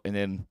 and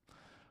then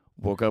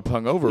woke up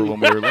hungover when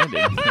we were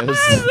landing.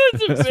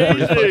 That's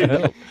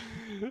amazing.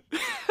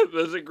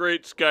 That's a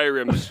great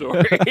Skyrim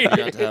story. You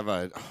got to have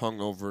a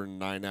hungover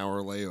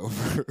 9-hour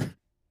layover.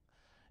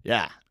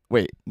 Yeah.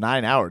 Wait,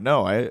 9 hour?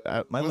 No,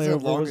 my Was layover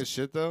it long was as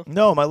shit though?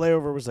 no, my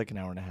layover was like an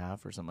hour and a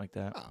half or something like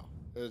that. Oh,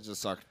 it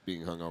just sucked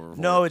being hungover.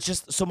 No, it's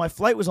just so my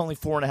flight was only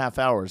 4.5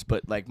 hours,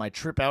 but like my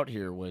trip out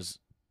here was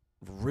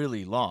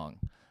really long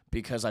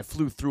because I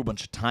flew through a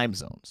bunch of time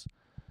zones.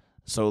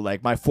 So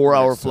like my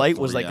 4-hour so flight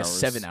was 3 like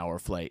hours. a 7-hour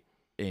flight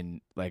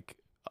in like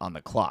on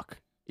the clock,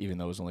 even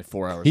though it was only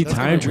 4 hours. He That's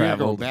time gonna be weird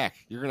traveled. going back.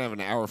 You're gonna have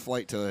an hour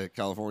flight to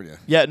California.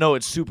 Yeah, no,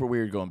 it's super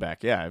weird going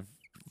back. Yeah, I've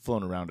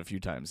flown around a few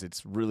times.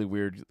 It's really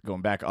weird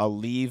going back. I'll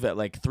leave at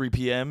like 3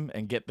 p.m.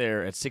 and get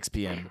there at 6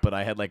 p.m., but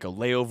I had like a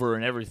layover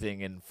and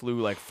everything and flew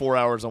like 4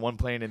 hours on one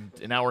plane and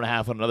an hour and a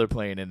half on another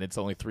plane, and it's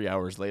only 3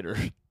 hours later.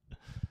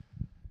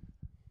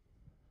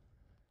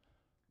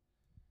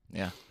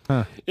 Yeah.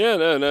 Yeah,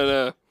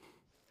 no.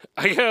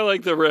 I kind of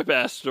like the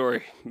rip-ass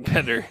story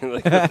better.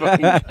 Like the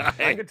fucking guy.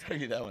 I could tell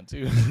you that one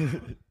too.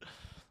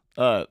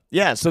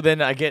 Yeah. So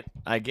then I get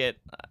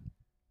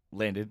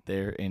landed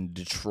there in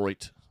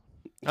Detroit.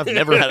 I've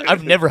never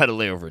had a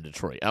layover in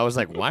Detroit. I was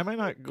like, why am I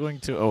not going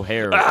to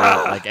O'Hare or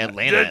like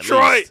Atlanta?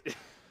 Detroit.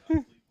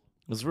 It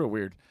was real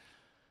weird.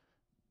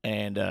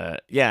 And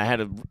yeah, I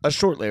had a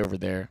short layover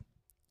there.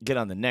 Get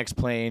on the next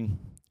plane.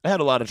 I had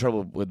a lot of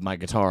trouble with my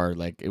guitar.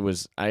 Like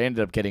I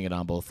ended up getting it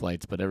on both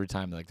flights, but every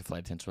time like the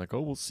flight attendants were like,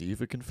 "Oh, we'll see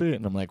if it can fit,"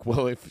 and I'm like,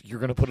 "Well, if you're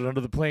gonna put it under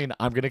the plane,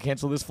 I'm gonna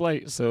cancel this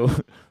flight. So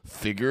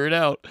figure it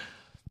out."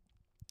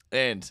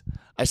 And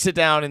I sit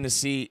down in the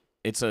seat.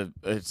 It's a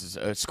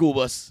school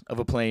bus of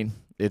a plane.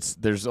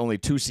 There's only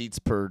 2 seats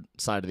per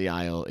side of the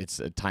aisle. It's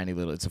a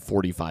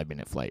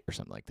 45-minute flight or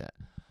something like that.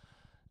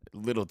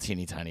 Little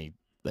teeny tiny.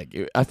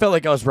 I felt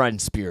like I was riding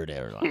Spirit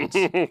Airlines,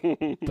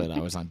 but I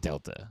was on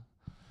Delta.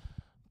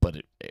 But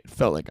it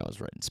felt like I was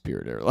riding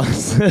Spirit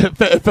Airlines.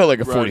 It felt like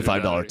a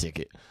 $45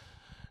 ticket.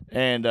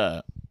 And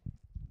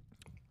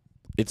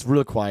it's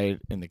real quiet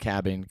in the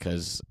cabin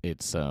because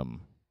it's a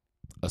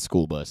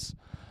school bus.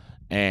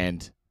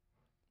 And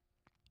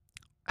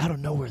I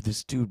don't know where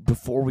this dude,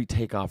 before we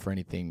take off or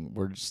anything,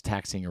 we're just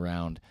taxiing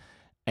around.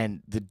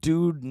 And the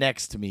dude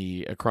next to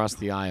me across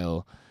the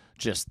aisle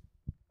just...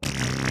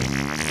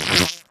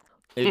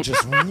 It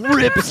just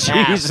rips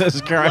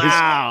Jesus Christ.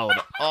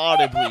 loud,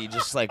 audibly,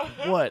 just like,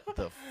 what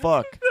the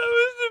fuck? That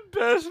was the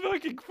best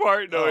fucking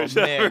fart noise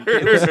man. ever.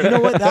 It was, you know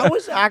what? That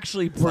was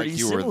actually pretty like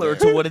you were similar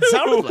there. to what it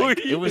sounded like.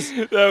 It was.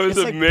 That was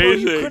It's like, bro,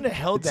 amazing. you couldn't have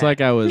held It's that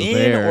like I was in,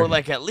 there. or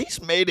like at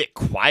least made it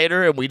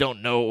quieter, and we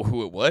don't know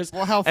who it was.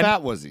 Well, how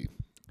fat was he?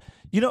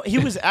 You know, he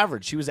was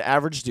average. He was an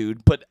average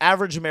dude, but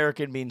average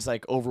American means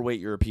like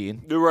overweight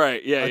European.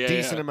 Right, yeah, A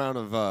decent amount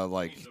of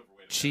like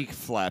cheek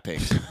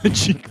flapping.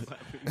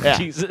 Yeah.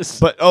 Jesus.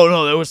 But oh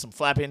no, there was some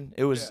flapping.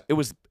 It was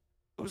wet.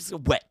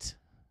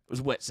 It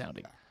was wet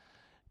sounding.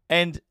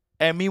 And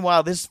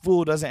meanwhile, this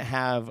fool doesn't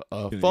have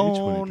a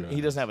phone. He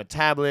doesn't have a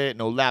tablet,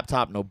 no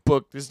laptop, no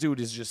book. This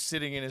dude is just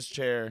sitting in his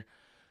chair,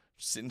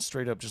 sitting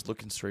straight up, just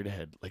looking straight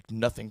ahead, like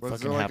nothing Was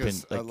fucking there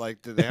happened.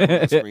 like, did they have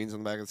one of the screens on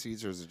the back of the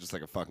seats, or is it just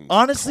like a fucking?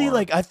 Honestly, car?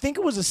 like I think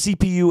it was a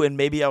CPU, and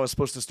maybe I was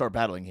supposed to start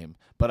battling him,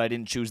 but I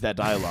didn't choose that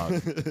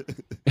dialogue,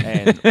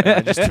 and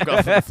I just took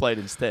off from the flight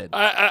instead.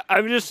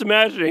 I'm just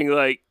imagining,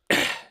 like,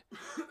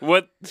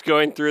 what's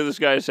going through this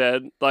guy's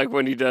head. Like,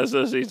 when he does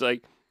this, he's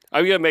like,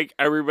 I'm going to make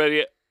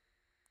everybody's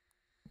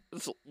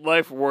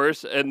life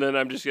worse, and then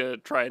I'm just going to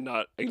try and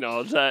not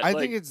acknowledge that. I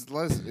like, think it's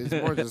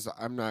more just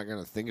I'm not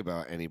gonna think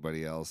about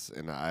anybody else,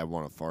 and I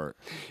want to fart.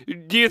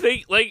 do you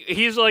think, like,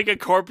 he's like a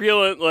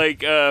corpulent,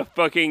 like,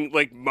 fucking,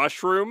 like,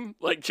 mushroom?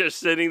 Like, just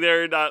sitting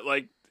there, not,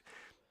 like...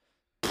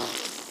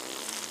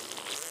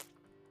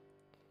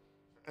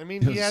 I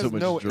mean, he So has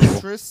much no drool.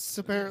 interests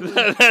apparently.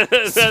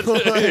 That's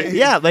like-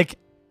 Yeah, like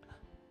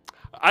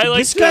I like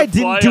this to guy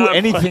fly didn't do on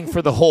anything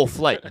for the whole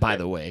flight, by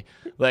the way.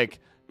 Like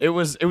it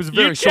was a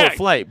very short checked.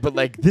 flight, but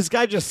like this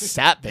guy just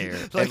sat there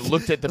and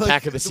looked at the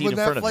back of the seat when in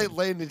front that of flight him.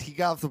 landed, he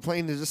got off the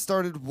plane and just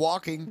started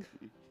walking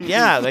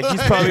Yeah, like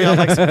he's probably on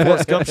like some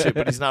Forrest Gump shit,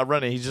 but he's not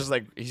running. He's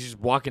just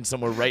walking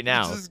somewhere right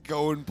now. Just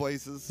going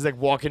places. He's like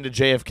walking to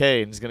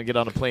JFK and he's gonna get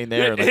on a plane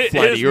there and like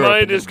fly to His Europe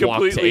mind and is then walk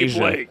to completely Asia.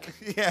 blank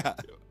Yeah.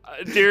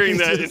 during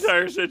that just-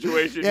 entire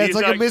situation. Yeah, it's He's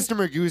like not- a Mr.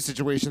 Magoo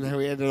situation how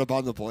he ended up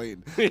on the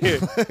plane.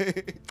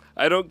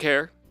 I don't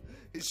care.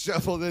 He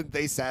shuffled in,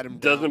 they sat him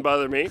down. Doesn't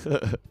bother me.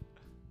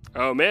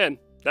 Oh man,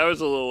 that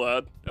was a little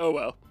loud. Oh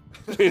well.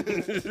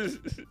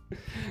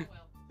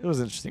 It was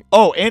interesting.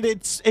 Oh, and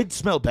it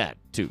smelled bad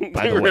too.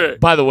 By the way, Right.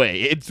 by the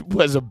way, it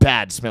was a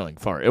bad smelling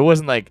fart. It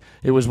wasn't like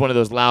it was one of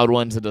those loud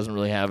ones that doesn't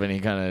really have any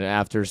kind of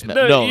after smell.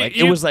 No, No, you- like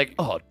you- it was like,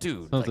 oh,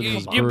 dude, like, Something come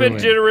is on. You've been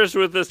brewing. generous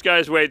with this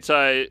guy's weight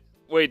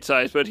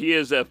size, but he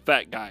is a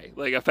fat guy,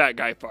 like a fat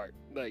guy fart.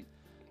 Like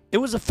It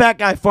was a fat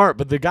guy fart,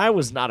 but the guy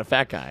was not a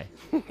fat guy.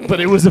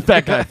 But it was a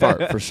fat guy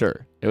fart for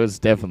sure. It was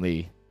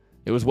definitely,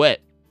 it was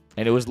wet,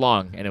 and it was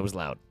long, and it was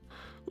loud.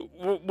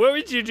 what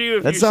would you do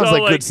if That you sounds saw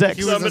like good like sex.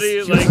 He was a- somebody he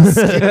was like a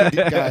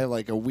skinny guy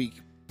like a week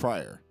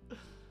prior.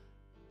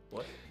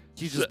 What?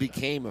 He just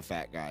became a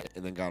fat guy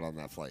and then got on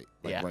that flight.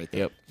 Like Yeah. right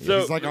there. Yep. Yeah, So-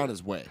 he's like on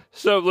his way.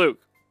 So Luke,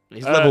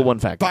 He's level 1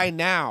 fat guy. By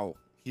now,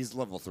 he's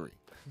level 3.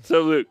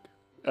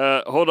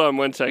 Hold on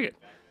 1 second.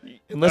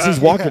 Unless he's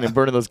walking and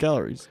burning those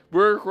calories.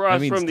 We're across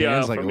That means from the aisle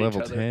Dan's like a from each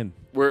level other. 10.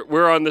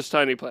 We're on this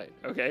tiny plane.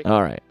 Okay.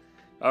 All right.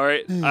 All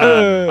right.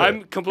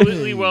 I'm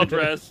completely well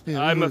dressed.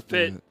 I'm a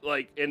fit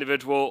like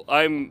individual.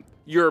 I'm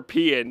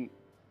European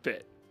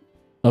fit.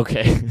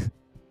 Okay.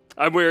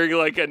 I'm wearing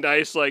like a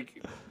nice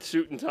like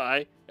suit and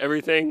tie,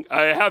 everything.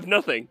 I have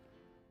nothing.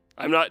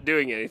 I'm not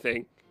doing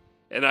anything.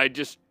 And I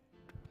just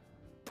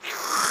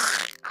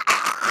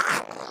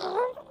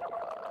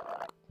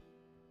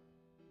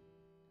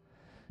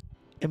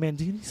Hey, man,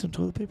 do you need some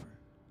toilet paper?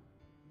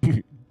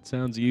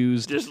 Sounds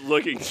used.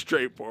 looking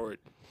straight forward.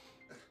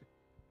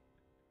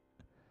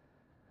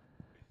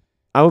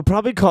 I would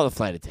probably call the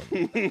flight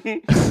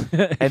attendant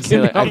and say,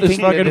 like, I this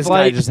think that fucking this guy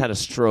flight. just had a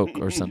stroke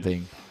or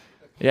something.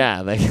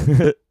 Yeah, like,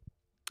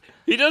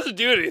 He doesn't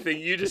do anything.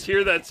 You just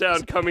hear that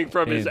sound coming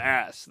from his Man.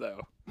 ass,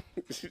 though.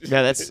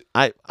 yeah, that's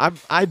I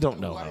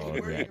don't know how I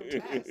would react.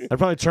 I'd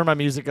probably turn my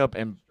music up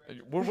and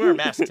we're wearing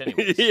masks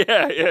anyways.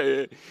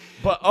 yeah.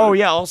 But oh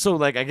yeah, also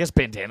like I guess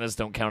bandanas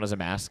don't count as a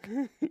mask.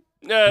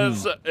 Yeah,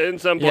 in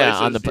some places. Yeah,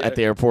 on the at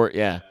the airport.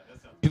 Yeah,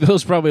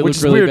 Those probably which look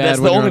is really weird. bad That's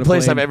when the you're only on a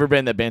place I've plane. ever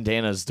been that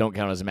bandanas don't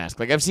count as a mask.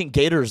 Like I've seen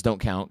gaiters don't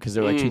count because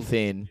they're like too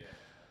thin.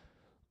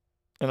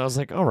 And I was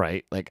like, all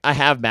right, like I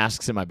have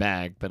masks in my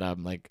bag, but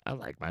I'm like, I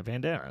like my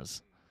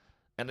bandanas,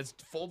 and it's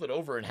folded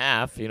over in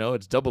half. You know,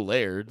 it's double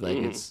layered. Like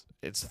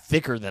it's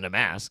thicker than a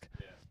mask.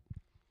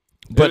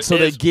 But so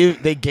they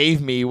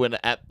gave me when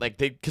at like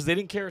because they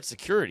didn't care at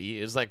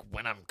security. It's like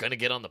when I'm gonna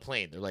get on the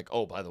plane, they're like,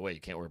 oh, by the way, you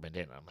can't wear a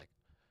bandana. I'm like,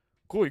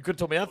 cool, you could have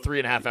told me that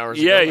 3.5 hours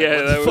ago. Yeah, Like, yeah,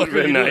 what the that would fuck have are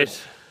you been doing?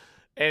 nice.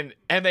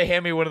 And they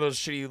hand me one of those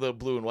shitty little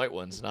blue and white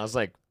ones, and I was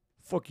like,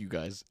 fuck you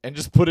guys, and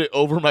just put it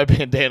over my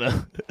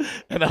bandana.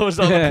 And I was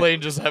on the plane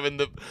just having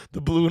the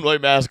blue and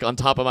white mask on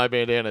top of my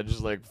bandana,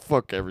 just like,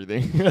 fuck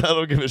everything. I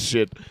don't give a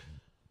shit.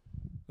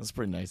 That's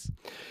pretty nice.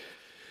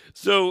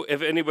 So,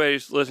 if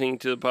anybody's listening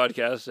to the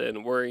podcast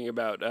and worrying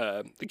about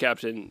the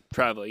captain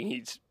traveling,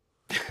 he's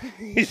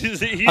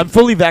I'm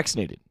fully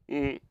vaccinated.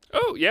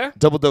 oh yeah,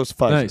 Double dose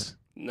Pfizer.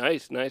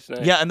 Nice. nice.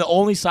 Yeah, and the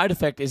only side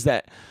effect is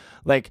that,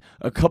 like,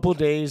 a couple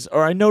days,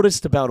 or I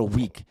noticed about a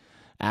week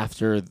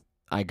after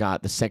I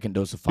got the second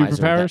dose of Pfizer,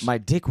 that Superpowers? my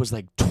dick was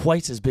like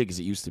twice as big as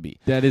it used to be.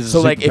 That is a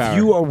So, like, if superpower.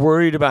 you are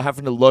worried about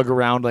having to lug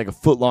around like a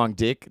foot-long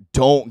dick,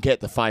 don't get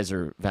the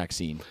Pfizer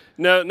vaccine.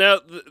 Now,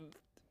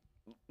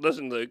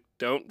 listen, Luke,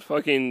 don't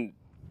fucking.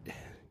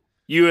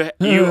 You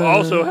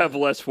also have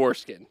less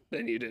foreskin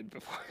than you did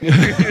before.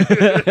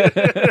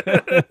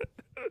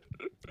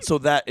 So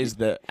that is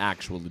the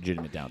actual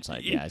legitimate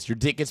downside. Yes, your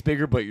dick gets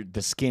bigger, but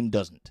the skin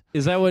doesn't.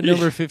 Is that what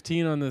number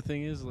 15 on the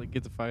thing is? Like,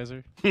 get the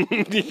Pfizer?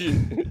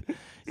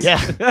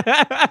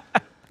 Yeah.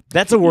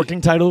 That's a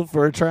working title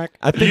for a track.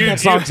 I think You- that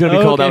song's going to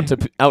be called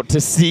okay. Out to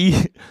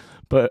Sea,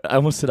 but I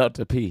almost said Out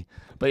to Pee.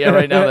 But yeah,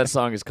 right now that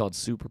song is called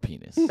Super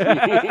Penis.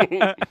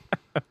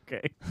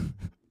 Okay.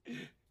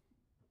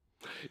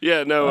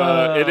 Yeah, no,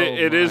 Oh,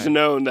 it is my.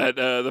 known that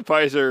the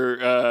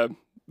Pfizer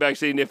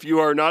vaccine, if you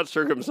are not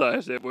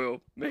circumcised, it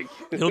will make.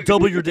 It'll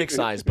double your dick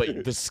size,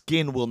 but the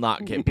skin will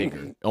not get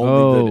bigger.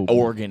 Only the Oh,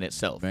 organ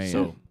itself. man.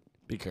 So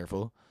be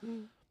careful.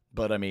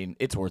 But I mean,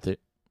 it's worth it.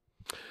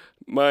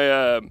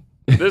 My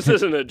this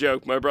isn't a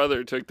joke. My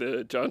brother took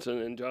the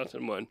Johnson &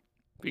 Johnson one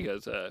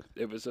because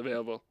it was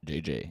available.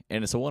 JJ.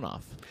 And it's a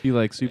one-off. You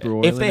like super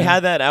oily If they now? had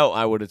that out,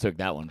 I would have took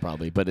that one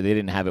probably, but they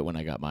didn't have it when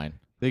I got mine.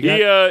 They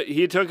got,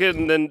 He took it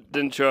and then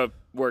didn't show up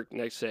work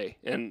next day,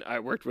 and I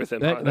worked with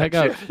him on that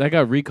shift.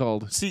 got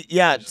recalled. See,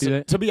 yeah, See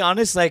that? to be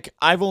honest, like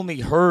I've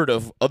only heard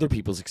of other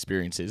people's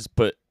experiences,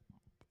 but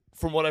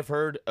from what I've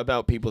heard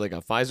about people that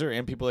got Pfizer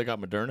and people that got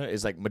Moderna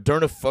is like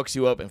Moderna fucks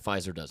you up and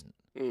Pfizer doesn't.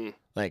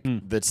 Like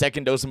the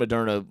second dose of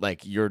Moderna,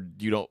 like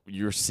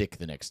you're sick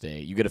the next day.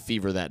 You get a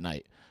fever that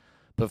night.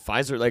 But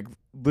Pfizer, like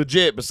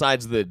legit,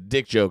 besides the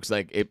dick jokes,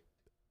 like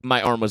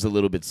my arm was a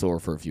little bit sore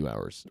for a few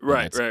hours. And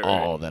Right, that's right.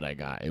 all that I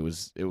got. It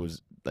was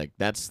like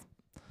that's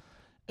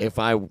if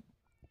I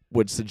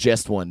would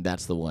suggest one,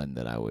 that's the one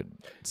that I would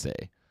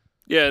say.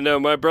 Yeah, no,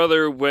 my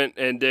brother went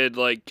and did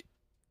like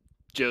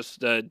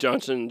just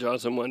Johnson &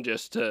 Johnson one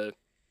just to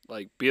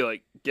like be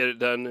like get it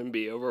done and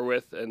be over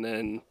with, and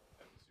then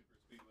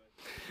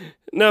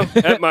no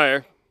at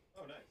Meyer.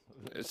 Oh,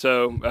 nice.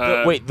 So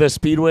Wait, the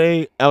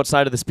Speedway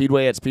outside of the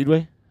Speedway at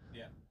Speedway?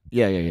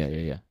 Yeah. Outside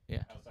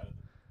of the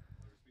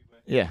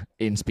Speedway? Yeah,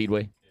 in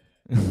Speedway.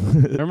 I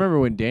remember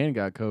when Dan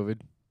got COVID.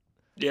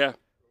 yeah.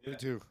 Me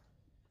too.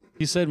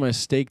 He said my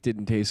steak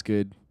didn't taste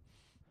good.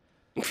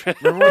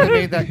 Remember when I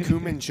made that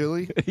cumin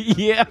chili?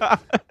 Yeah.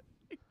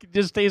 It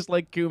just tastes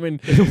like cumin.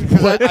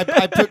 'Cause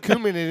I put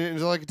cumin in it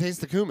until I could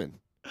taste the cumin.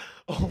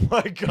 Oh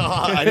my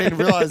god! I didn't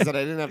realize that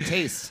I didn't have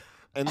taste.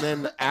 And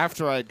then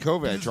after I had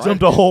COVID, I tried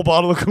Dumped it. a whole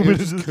bottle of It cumin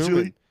was into the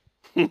cumin.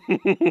 chili.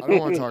 I don't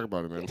want to talk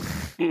about it,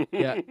 man.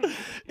 Yeah.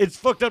 It's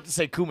fucked up to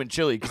say cumin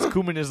chili because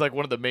cumin is like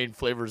one of the main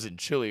flavors in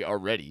chili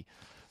already.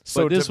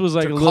 So this to, was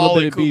like to a little call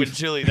bit it of cumin beef.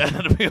 chili. That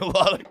had to be a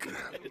lot of.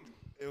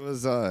 It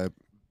was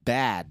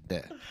bad.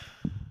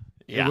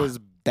 Yeah. It was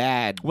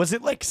bad. Was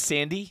it like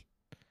sandy?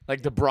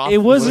 Like the broth It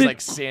was wasn't-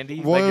 like sandy.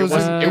 Well, like it was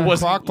in it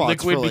wasn't crock pots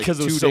liquid for, like, because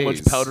there was 2 so much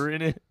days. powder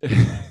in it.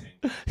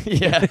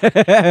 Yeah,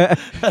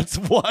 that's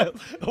wild.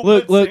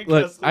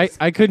 Look.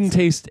 I couldn't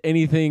taste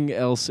anything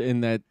else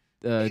in that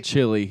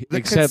chili The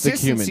except the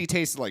consistency cumin.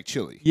 tasted like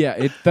chili. Yeah,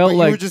 it felt But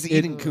like you were just it,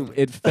 eating cumin.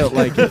 It felt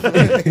like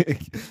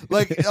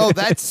Like, oh,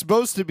 that's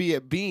supposed to be a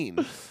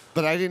bean,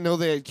 but I didn't know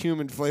they had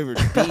cumin flavored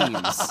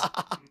beans.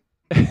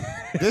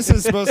 This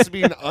is supposed to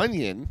be an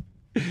onion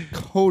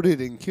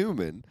coated in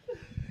cumin.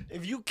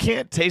 If you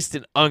can't taste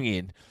an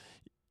onion,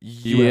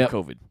 you Yep.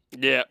 have COVID.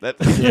 Yeah.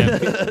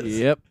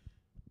 Yep.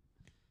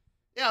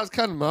 Yeah, I was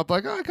cutting them up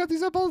like, oh, I cut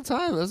these up all the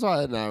time. That's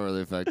why it not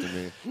really affected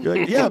me. You're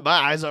like, yeah, my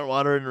eyes aren't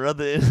watering.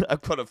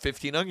 I've cut up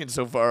 15 onions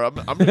so far. I'm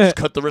gonna just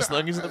cut the rest of the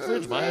onions in the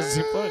fridge. My eyes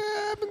seem fine.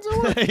 Happens at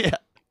work. Yeah,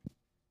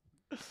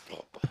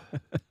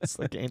 it's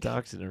like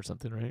antioxidant or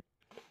something, right?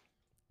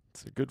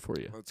 It's good for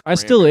you. It's I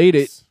still ate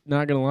it. cranberries.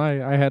 Not gonna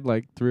lie, I had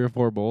like 3 or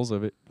 4 bowls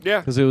of it Yeah.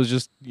 because it was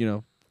just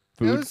It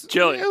food. was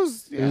Chili. It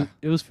was, yeah.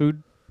 It was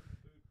food.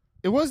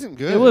 It wasn't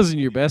good. It wasn't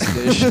your best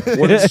dish.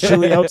 When it's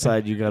chili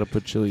outside, you gotta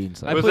put chili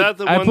inside. I Was put, that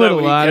the I one put that a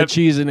we lot of kept-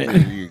 cheese in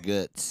it. your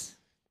guts.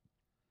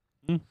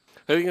 I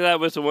think that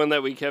was the one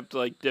that we kept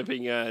like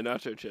dipping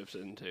nacho chips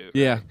into.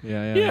 Yeah.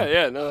 Yeah.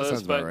 No, That that's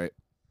sounds about fine. right.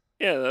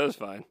 Yeah, that was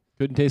fine.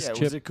 Couldn't taste Yeah, the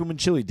it was chip. a cumin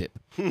chili dip.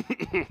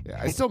 Yeah,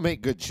 I still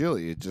make good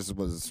chili. It just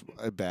was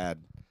bad.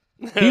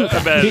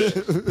 I bet.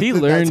 He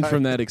That learned time.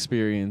 from that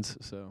experience.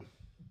 So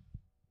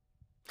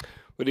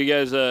What do you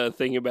guys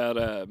think about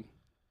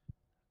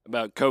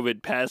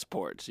COVID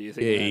passports? Do you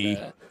think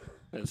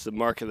that's the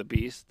mark of the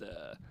beast?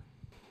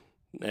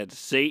 That's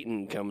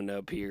Satan coming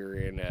up here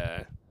and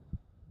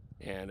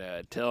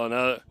telling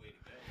other.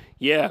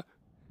 Yeah,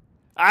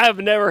 I have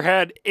never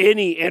had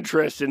any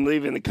interest in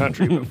leaving the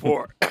country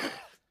before.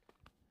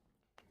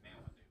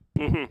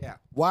 Yeah.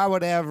 Why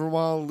would I ever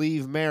want to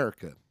leave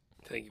America?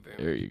 Thank you very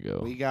much. There you go.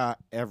 We got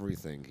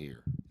everything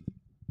here.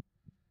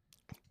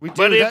 We do.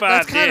 But if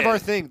that's I kind of did- our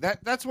thing.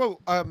 That's what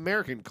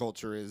American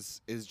culture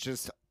is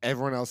just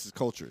everyone else's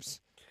cultures.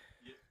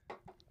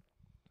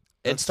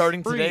 And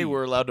starting today, free.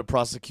 we're allowed to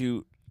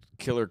prosecute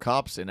killer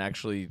cops and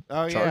actually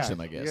Oh charge yeah.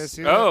 them, I You guys guess.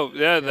 see that? Oh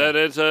yeah, that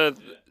is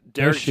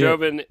Derek shit.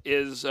 Chauvin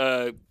is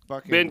Fucking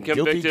been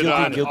convicted guilty,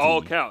 on guilty.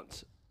 all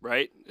counts,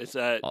 right? It's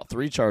All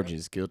 3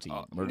 charges, guilty.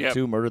 Murder Yep.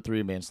 2, murder 3,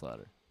 and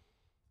manslaughter.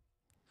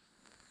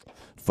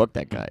 Fuck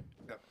that guy.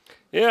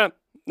 Yeah.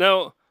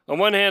 No, on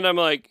one hand, I'm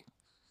like,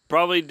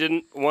 probably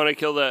didn't want to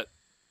kill that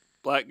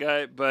black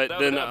guy, but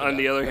then on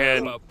the other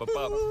hand,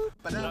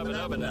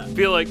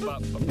 feel like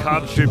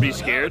cops should be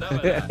scared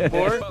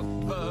more.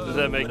 Does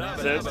that make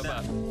sense?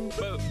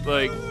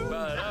 Like,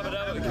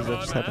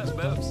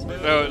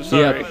 oh,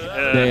 sorry.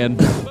 Dan,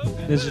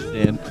 this is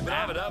Dan.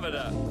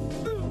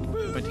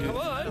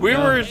 We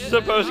were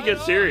supposed to get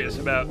serious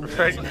about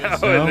right now,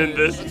 and then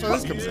this. That's where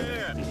this comes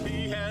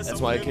in.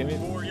 That's why I came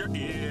in.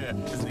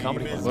 It's a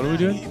comedy club. What are we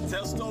doing?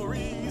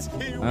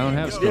 I don't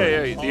have a story.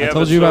 Yeah. Do you I have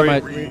told a you about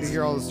story? my. We need to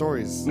hear all the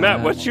stories.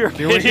 Matt, what's your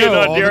Here we opinion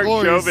go, on all the Derek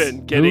glories.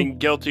 Chauvin getting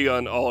guilty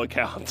on all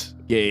accounts?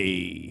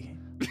 Gay.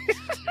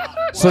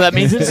 So that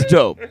means it's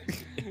dope.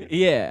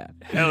 Yeah.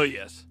 Hell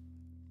yes.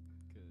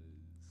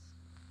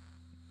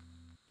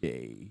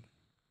 Gay.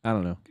 I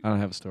don't know. I don't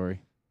have a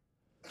story.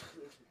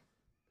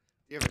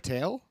 You have a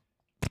tail?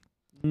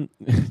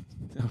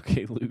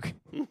 Okay, Luke.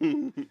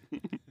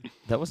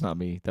 That was not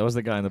me. That was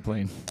the guy on the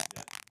plane.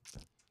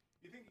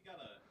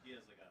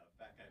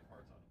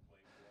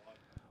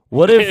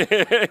 What if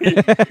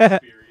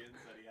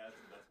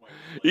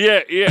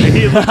Yeah,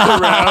 he looks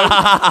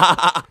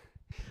around.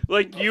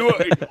 Like you.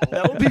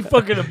 that would be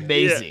fucking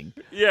amazing?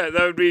 Yeah,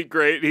 that would be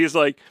great. He's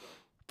like,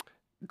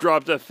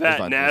 dropped a fat,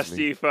 fine,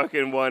 nasty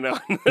fucking one on.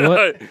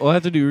 We'll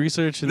have to do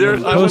research and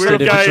There's then a post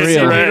weird it if guy it's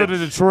in real. red. I go to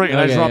Detroit and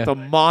I Okay, dropped yeah. a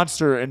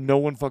monster and no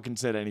one fucking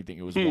said anything.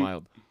 It was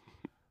wild.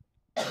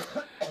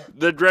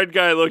 The dread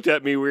guy looked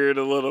at me weird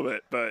a little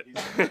bit, but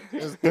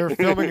They were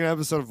filming an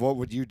episode of What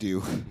Would You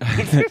Do?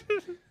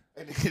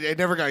 And it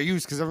never got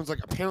used because everyone's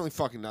like, apparently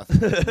fucking nothing.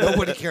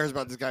 Nobody cares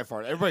about this guy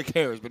farting. Everybody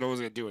cares, but no one's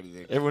going to do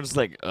anything. Everyone's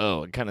like,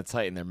 oh, kind of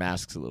tighten their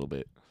masks a little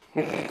bit.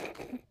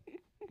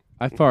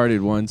 I farted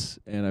once,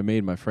 and I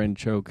made my friend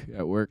choke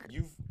at work.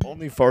 You've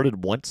only farted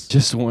once?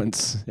 Just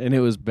once, and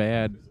it was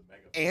bad.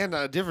 And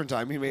a different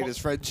time, he made his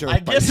friend choke. I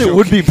by guess it choking.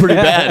 would be pretty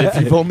bad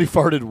if you've only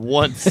farted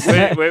once. wait.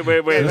 That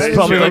That's is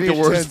probably a like pretty the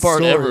worst intense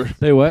fart story. ever.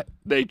 Say what?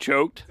 they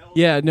choked.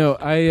 Yeah, no,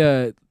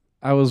 I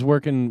was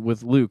working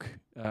with Luke,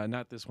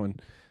 not this one,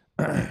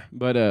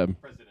 but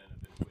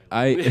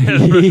I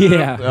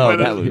yeah. Oh,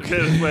 that Luke.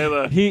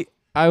 Venezuela.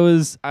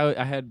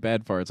 I had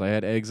bad farts. I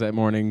had eggs that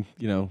morning.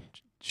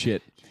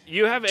 Shit.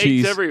 You have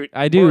Cheese. eggs every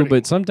I do, morning.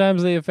 but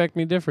sometimes they affect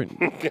me different.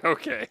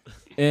 Okay.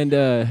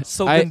 And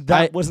So I, then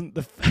that I, wasn't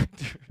the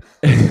factor.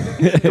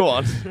 Go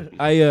on.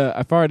 I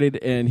farted,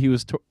 and he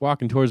was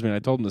walking towards me, and I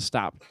told him to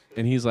stop,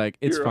 and he's like,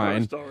 "It's You're a fine.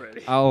 host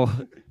already. I'll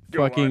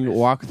Go fucking on.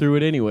 walk through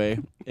it anyway."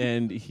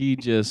 And he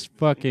just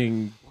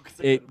fucking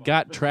it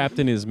got trapped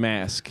in his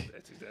mask,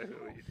 That's exactly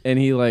what you and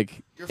he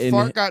like Your and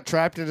fart got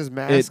trapped in his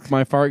mask?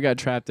 my fart got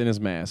trapped in his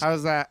mask.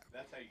 How's that?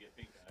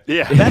 did.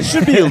 Yeah. That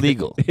should be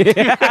illegal.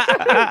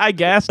 I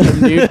gassed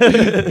him,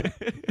 dude.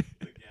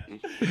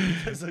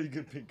 That's how you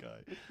get pink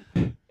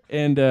eye.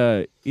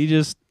 And he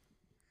just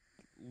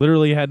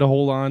literally had to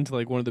hold on to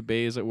like one of the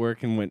bays at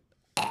work and went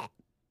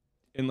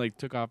and like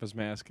took off his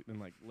mask and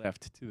like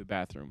left to the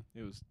bathroom.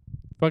 It was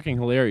fucking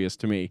hilarious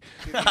to me.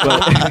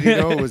 How do you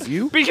know it was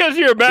you? Because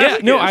you're a Yeah,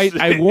 masochist. no,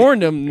 I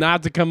warned him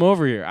not to come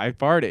over here. I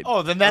farted.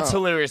 Oh, then that's Oh.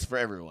 hilarious for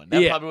everyone.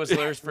 That Yeah. probably was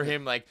hilarious for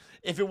him. Like,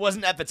 if it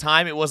wasn't at the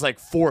time, it was like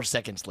 4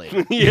 seconds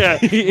later. Yeah.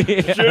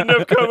 Yeah. Shouldn't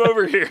have come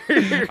over here.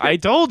 I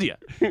told you.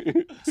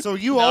 So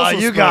you also you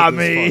smelled got this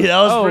me. fart.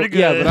 That was Oh, pretty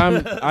yeah,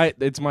 good. but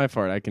it's my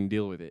fart. I can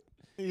deal with it.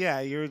 Yeah,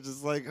 you were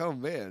just like, oh,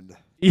 man.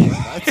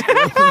 That's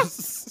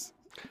gross.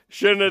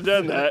 Shouldn't have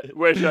done that.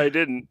 Wish I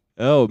didn't.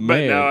 Oh But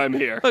man. now I'm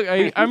here. Look,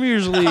 I'm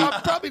usually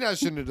Probably not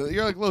shouldn't have done it.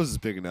 You're like, Lowe's is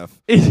big enough.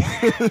 I'm right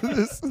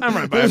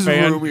by a There's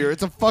fan. room here.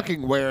 It's a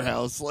fucking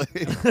warehouse. Like,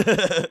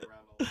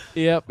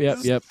 Yep.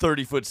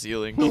 30-foot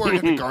ceiling. we work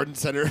at the garden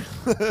center.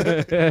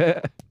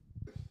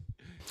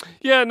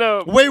 Yeah,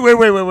 no.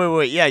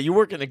 Wait. Yeah, you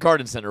work in the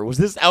garden center. Was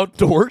this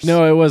outdoors?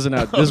 No, it wasn't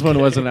out. This one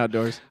Okay. wasn't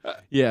outdoors.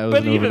 Yeah, it was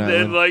But an even overnight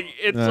then, one. like,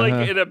 it's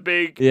like in a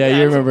big. Yeah, Yeah,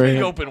 you it's a remember big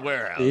him. open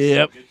warehouse.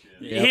 Yep.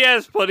 He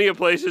has plenty of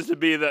places to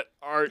be that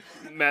aren't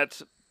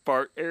Matt's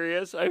fart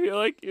areas, I feel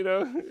like,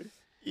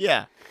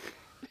 Yeah.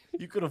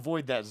 You could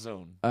avoid that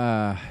zone.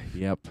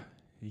 Yep.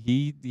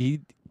 He He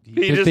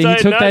took,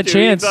 decided not that to.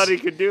 chance. He thought he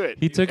could do it.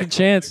 He took a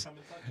chance,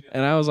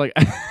 and I was like,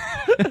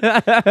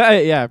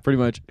 yeah, pretty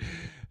much.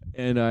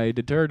 And I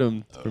deterred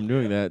him from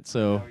doing that.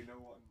 So,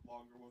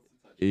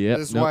 yeah,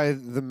 That's why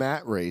the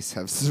mat race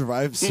have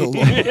survived so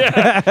long.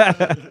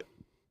 Yeah.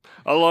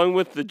 Along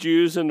with the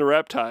Jews and the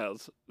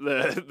reptiles,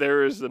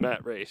 there is the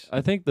mat race.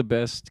 I think the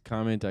best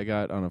comment I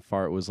got on a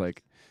fart was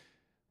like,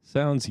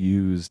 "Sounds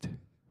used."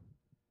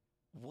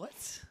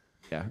 What?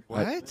 Yeah.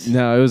 What?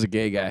 No, it was a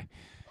gay guy.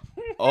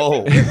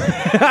 Oh.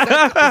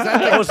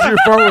 Oh, so your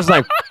fart was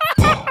like,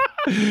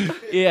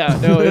 Yeah.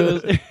 No, it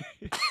was. It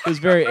was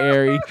very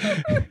airy.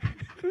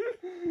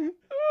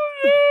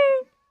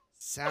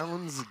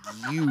 Sounds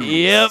used.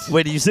 Yep.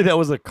 wait, did you say that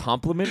was a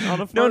compliment on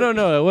a fart?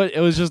 No. It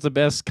was just the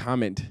best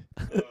comment.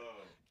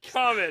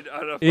 Comment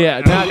on a fart. Yeah,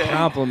 not Okay.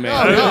 compliment.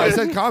 No, I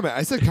said comment.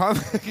 I said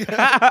comment.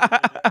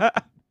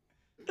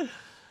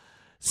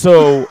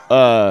 So,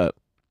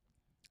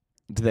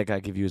 did that guy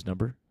give you his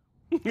number?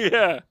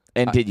 Yeah.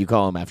 And did you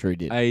call him after he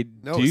did? I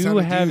No, it do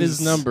sounded have his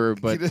used. number,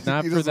 He but doesn't-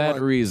 not he for doesn't that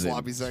want reason.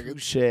 Sloppy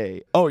seconds.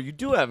 Touche. Oh, you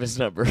do have his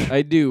number.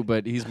 I do,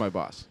 but he's my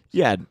boss.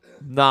 Yeah,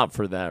 not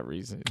for that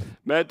reason.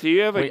 Matt, do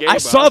you have a Wait, gay I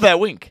boss? saw that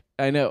wink.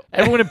 I know.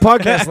 Everyone in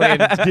podcast land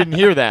didn't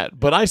hear that,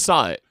 but I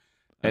saw it.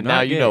 And I'm now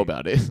not you gay. know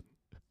about it.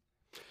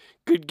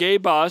 Could Gay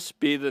Boss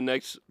be the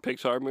next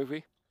Pixar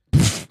movie?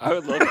 I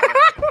would love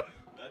that.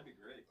 That'd be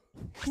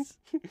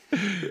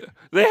great.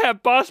 They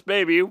have Boss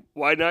Baby.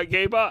 Why not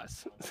Gay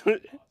Boss?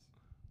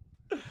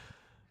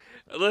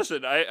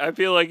 Listen, I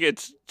feel like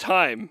it's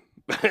time.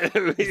 That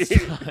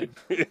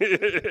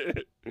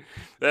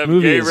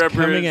Movie gay is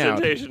coming out.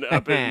 representation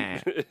up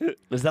in.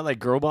 Is that like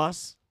Girl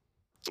Boss?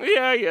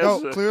 Yeah, I guess.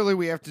 No, clearly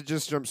we have to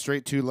just jump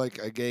straight to like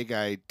a gay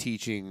guy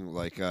teaching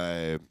like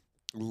a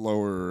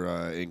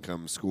lower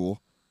income school.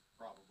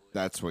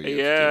 That's what you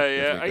have Yeah, to do.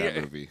 yeah, Like I that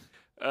get- movie.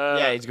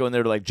 Yeah, he's going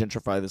there to like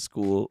gentrify the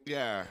school.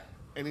 Yeah.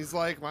 And he's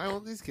like, why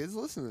won't these kids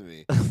listen to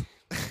me?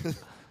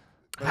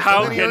 But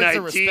How then he can earns I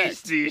the teach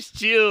respect. these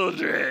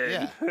children?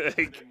 Yeah.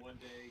 Like, One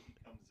day he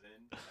comes in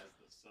as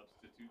the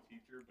substitute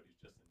teacher, but he's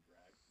just in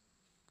drag.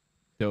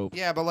 Dope.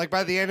 Yeah, but like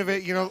by the end of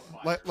it, you know,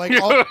 like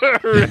all,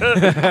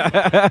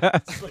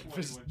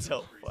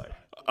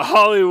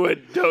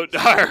 Hollywood, don't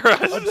hire us.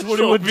 This will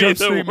 21 be Jump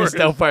the Street Miss worst.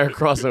 Doubtfire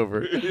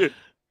crossover.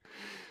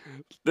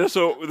 This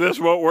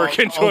won't work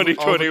in all the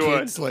 2021.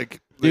 kids,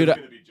 like, Dude,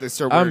 they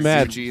start wearing I'm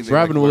mad. Fuji and they,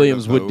 Robin like, wear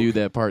Williams the would Vogue. do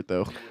that part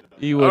though.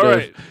 He All would have.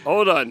 right,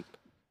 hold on.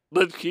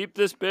 let's keep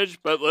this bitch,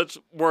 but let's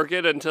work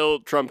it until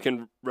Trump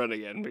can run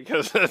again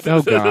because this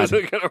Oh, God.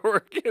 isn't going to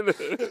work in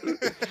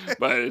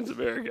Biden's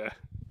America.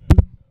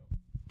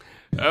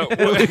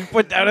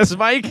 Put down his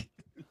mic.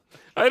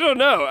 I don't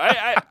know.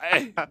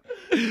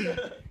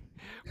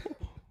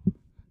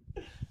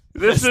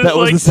 This is That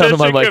was like the sound such of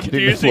my a mic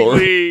hitting the floor.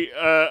 confusingly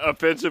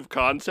offensive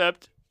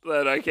concept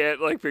that I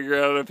can't like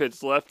figure out if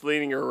it's left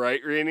leaning or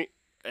right leaning.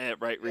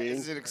 Right leaning.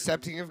 Is it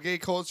accepting of gay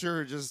culture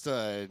or just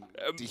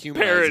dehumanizing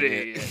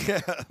parody. it?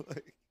 Yeah,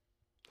 like-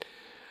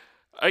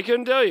 I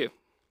couldn't tell you.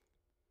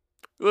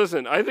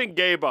 Listen, I think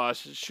gay boss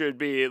should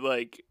be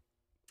like.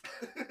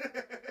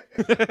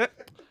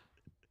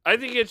 I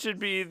think it should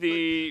be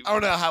the. I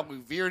don't know how we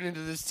veered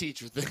into this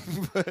teacher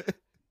thing, but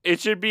It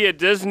should be a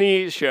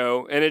Disney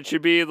show, and it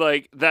should be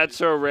like That's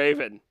So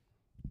Raven.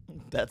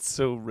 That's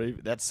so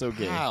That's so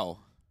gay. how?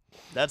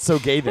 That's so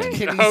gay then.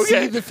 Can he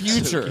Okay. see the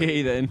future?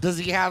 Okay, then. Does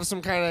he have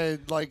some kind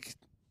of like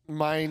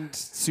mind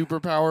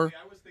superpower?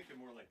 I was thinking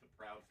more like the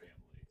Proud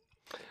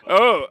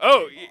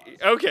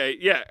Family. Okay,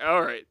 yeah,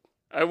 all right.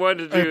 I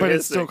wanted to do But his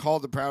it's still thing.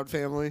 called the Proud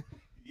Family.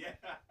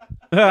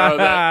 Oh,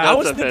 that- I that's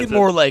was thinking offensive.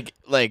 more like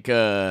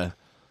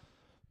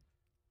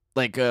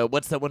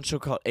what's that one show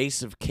called?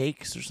 Ace of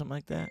Cakes or something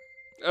like that.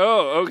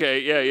 Oh, okay,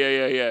 yeah.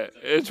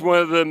 It's one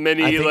of the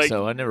many I think like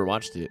so. I never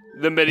watched it.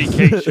 the many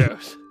cake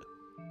shows.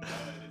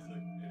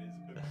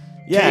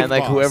 Yeah, Cake and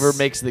like boss. whoever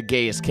makes the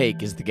gayest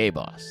cake is the gay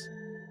boss.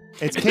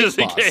 It's It Cake is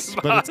a Boss, gay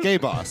but boss. it's Gay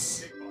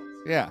Boss.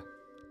 Yeah,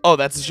 Oh,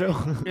 that's the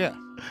show. yeah,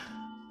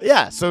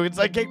 Yeah, so it's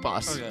like Cake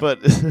Boss, Okay. but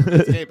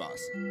it's Gay Boss.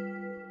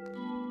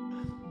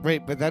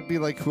 Wait, but that'd be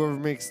like whoever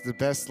makes the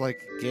best like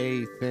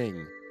gay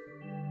thing.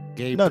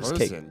 Gay no, it's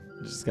person. cake.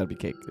 It's just gotta be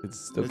cake. It's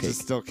still It's cake.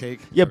 just still cake.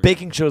 Yeah,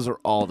 baking shows are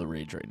all the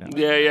rage right now.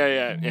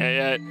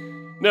 Yeah.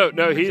 No,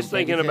 he's Some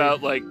thinking baby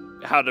about like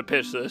how to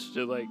pitch this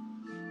to like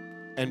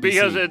NBC.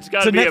 because it's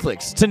got To to be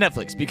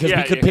Netflix, because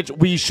Yeah, yeah.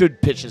 we should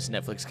pitch this to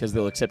Netflix because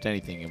they'll accept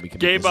anything and we a can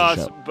gay make this a boss,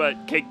 show.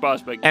 but cake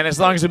boss, but And as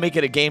long as we make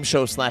it a game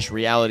show /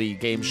 reality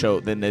game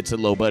show, then it's a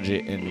low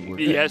budget and we're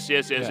good. yes.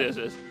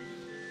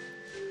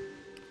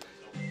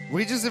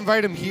 we just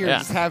invite him here. Yeah.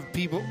 Just have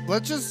people.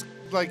 Let's just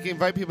like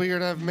invite people here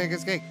and have him make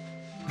us cake.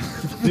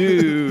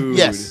 Dude.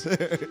 Yes.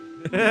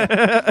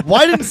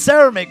 Why didn't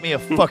Sarah make me a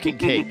fucking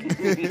cake?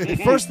 The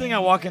first thing I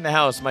walk in the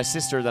house, my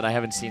sister that I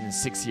haven't seen in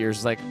 6 years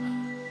is like,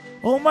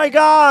 "Oh my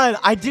god,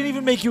 I didn't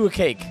even make you a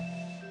cake."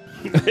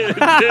 She was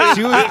Did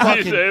you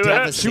fucking say that?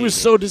 devastated. She was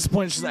so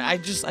disappointed. She's like,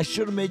 I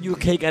should have made you a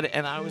cake."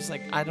 And I was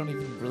like, I don't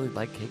even really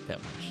like cake that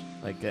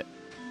much. Like it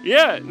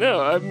Yeah,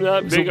 no, I'm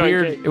not was a big on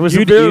weird. cake. It was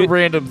You a d- very you-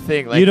 random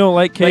thing. Like, You don't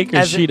like cake, or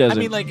as she in- doesn't?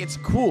 I mean, like it's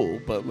cool,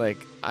 but like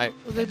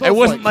They both it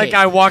wasn't like cake.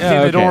 I walked Yeah, in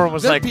the okay. door and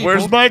was They're like, people.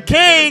 "Where's my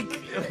cake?"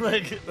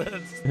 Like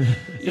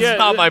it's Yeah,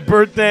 not my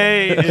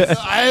birthday. It's,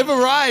 I have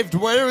arrived.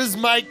 Where is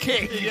my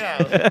cake?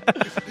 yeah.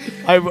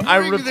 I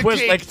Bring the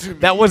request cake like to me.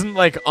 that wasn't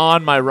like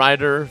on my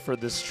rider for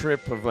this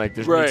trip of like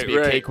there needs Right, to be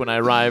a right. cake when I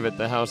arrive at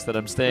the house that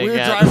I'm staying We were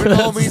at. driving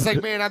home. He's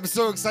like, "Man, I'm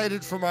so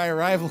excited for my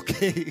arrival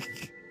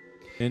cake."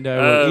 And I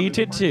will Um, eat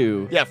it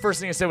too. Yeah, first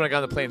thing I said when I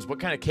got on the plane is, "What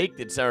kind of cake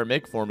did Sarah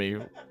make for me?"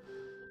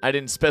 I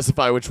didn't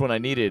specify which one I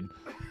needed.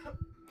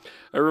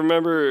 I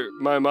remember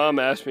my mom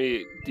asked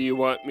me, "Do you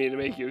want me to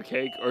make you a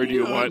cake, or do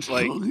you want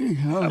like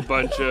a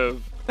bunch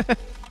of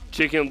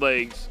chicken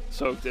legs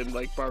soaked in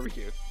like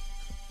barbecue?"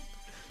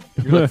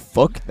 You're like,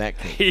 "Fuck that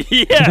cake."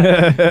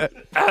 Yeah,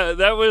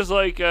 that was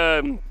like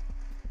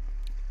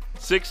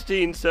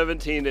 16,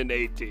 17, and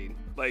 18.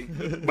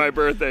 Like my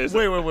birthdays.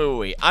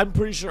 Wait. I'm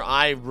pretty sure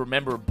I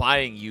remember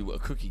buying you a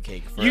cookie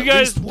cake. For You at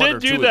guys least one did or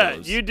do two of that.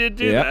 those. You did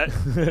do Yeah.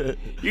 that.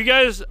 You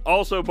guys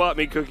also bought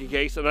me cookie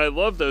cakes, and I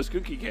love those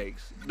cookie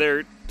cakes.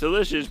 They're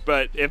delicious,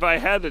 but if I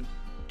had a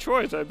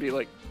choice, I'd be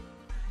like,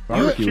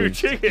 Barbecue. your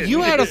chicken.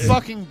 You had a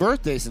fucking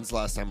birthday since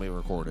last time we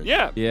recorded.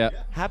 Yeah. Yeah.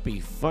 Happy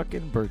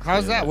fucking birthday.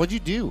 How's that? What'd you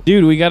do?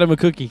 Dude, we got him a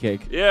cookie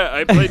cake. Yeah,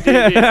 I played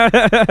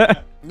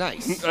D&D.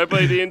 Nice. I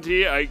played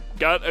D&D. I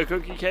got a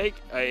cookie cake.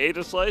 I ate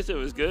a slice. It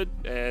was good.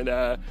 And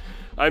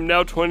I'm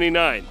now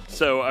 29,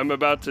 so I'm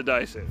about to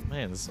die soon.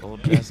 Man, this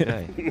old ass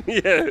guy.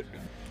 Yeah.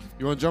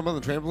 You want to jump on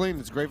the trampoline?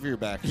 It's great for your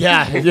back.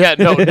 Yeah.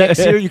 No, next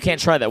year you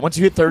can't try that. Once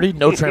you hit 30,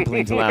 no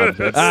trampolines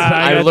allowed.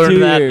 I I got learned 2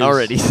 that years.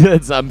 already.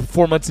 I'm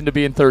 4 months into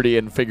being 30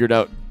 and figured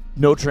out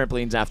no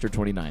trampolines after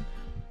 29.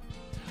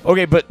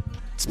 Okay, but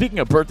speaking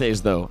of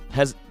birthdays, though,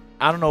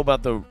 I don't know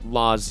about the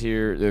laws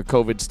here, the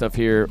COVID stuff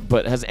here,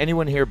 but has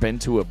anyone here been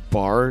to a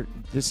bar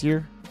this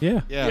year?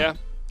 Yeah. Yeah.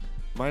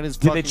 Mine is.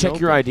 Did they check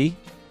your ID?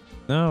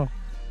 No.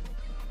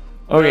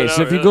 Okay, No,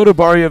 so if you really. go to a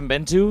bar you haven't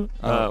been to,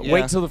 Yeah.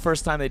 wait till the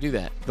first time they do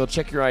that. They'll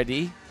check your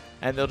ID,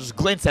 and they'll just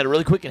glance at it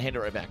really quick and hand it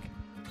right back.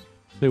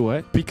 Say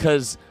what?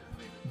 Because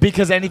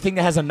anything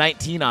that has a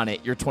 19 on it,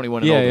 you're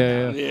 21 and Yeah, older.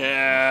 yeah,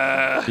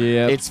 Yeah. yeah.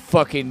 Yeah. It's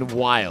fucking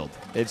wild.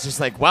 It's just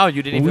like, wow,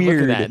 you didn't even look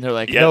Weird. at that. And they're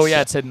like, Yes. no,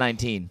 yeah, it said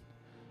 19.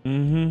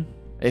 Mm-hmm.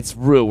 It's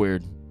real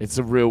weird. It's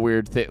a real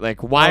weird thing.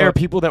 Like, why Oh. are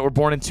people that were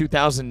born in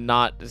 2000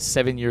 not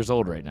 7 years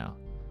old right now?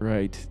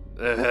 Right.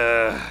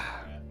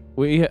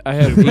 I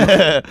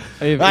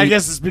have. I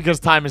guess it's because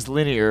time is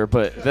linear,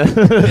 but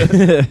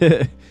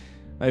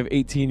I have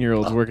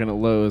 18-year-olds working at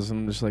Lowe's,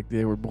 and I'm just like,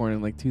 they were born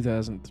in like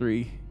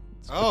 2003.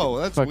 Oh,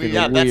 that's fucking weird.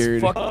 yeah, that's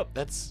weird. fucked up.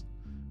 That's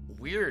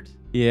weird.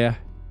 Yeah.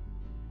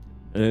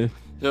 They're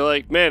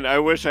like, man, I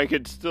wish I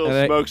could still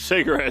And smoke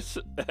cigarettes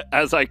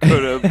as I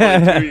could have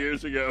like 2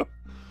 years ago.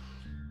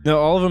 No,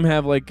 all of them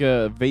have like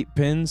vape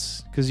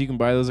pens because you can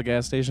buy those at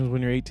gas stations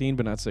when you're 18,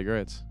 but not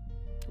cigarettes.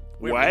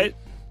 Wait, What? really?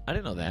 I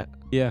didn't know that.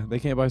 Yeah, they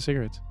can't buy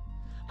cigarettes.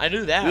 I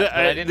knew that, Yeah, but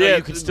I didn't know yeah,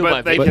 you could still but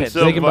buy they vape can But pens.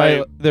 still they can buy-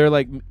 buy.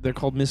 They're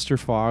called Mr.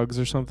 Fogs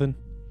or something.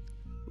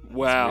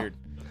 Wow. Weird.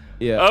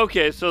 Yeah.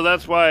 Okay, so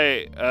that's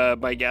why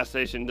my gas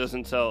station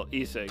doesn't sell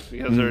e-cigs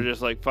because they're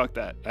just like, fuck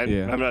that.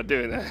 Yeah. I'm not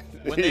doing that.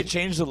 When they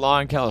changed the law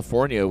in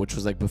California, which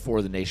was like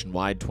before the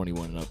nationwide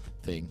 21 and up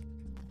thing,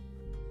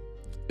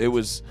 it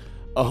was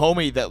a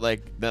homie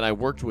that I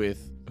worked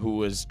with who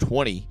was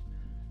 20,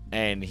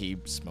 and he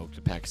smoked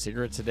a pack of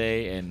cigarettes a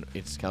day. And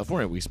it's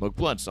California; we smoke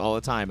blunts all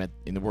the time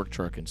in the work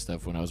truck and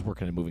stuff when I was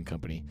working at a moving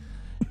company.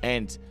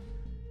 And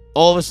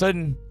all of a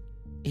sudden,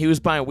 he was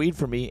buying weed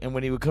for me, and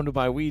when he would come to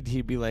buy weed,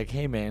 he'd be like,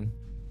 "Hey, man,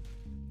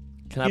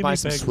 can I Give buy me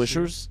some bags of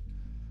Swishers?"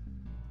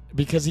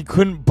 Because he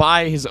couldn't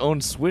buy his own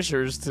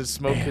Swishers to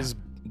smoke his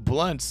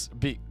blunts,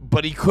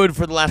 but he could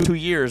for the last 2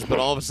 years, but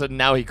all of a sudden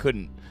now he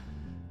couldn't.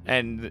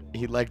 And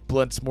he liked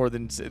blunts more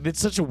than... It's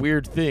such a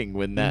weird thing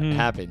when that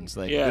happens.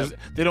 Like, Yeah.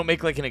 they don't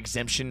make like an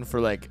exemption for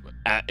like,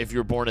 if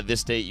you're born at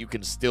this date, you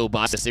can still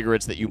buy the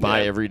cigarettes that you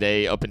buy every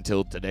day up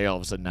until today. All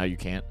of a sudden now you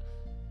can't.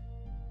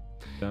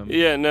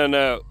 Yeah,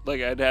 no.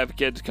 Like, I'd have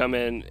kids come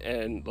in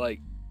and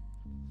like,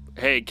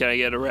 hey, can I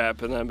get a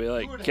wrap? And I'd be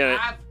like, can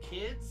I...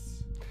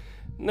 kids?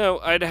 No,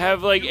 I'd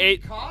have like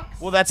 8...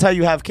 Well, that's how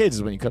you have kids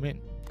is when you come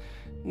in.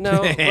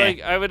 No,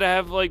 like, I would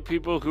have like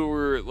people who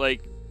were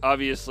like,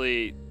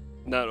 obviously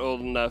not old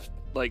enough,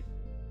 like,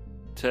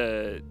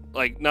 to,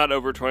 like, not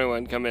over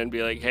 21 come in and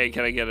be like, hey,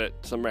 can I get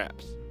some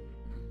wraps?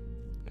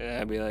 And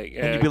I'd be like,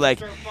 And you'd be like,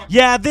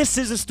 yeah, this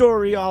is a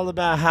story all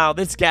about how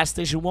this gas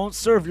station won't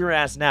serve your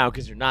ass now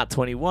because you're not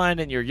 21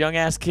 and you're a young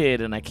ass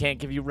kid, and I can't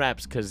give you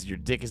wraps because your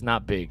dick is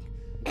not big.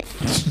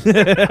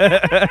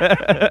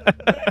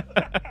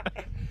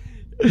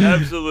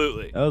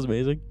 absolutely. That was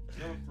amazing.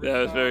 That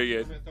was very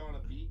good.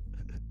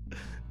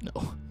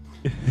 No.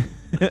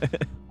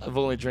 I've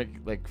only drank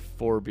like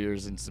 4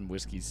 beers and some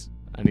whiskeys.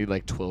 I need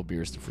like 12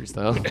 beers to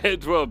freestyle.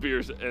 12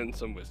 beers and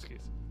some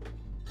whiskeys.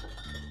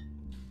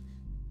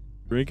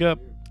 Drink up.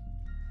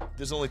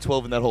 There's only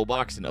 12 in that whole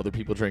box, and other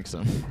people drink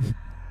some.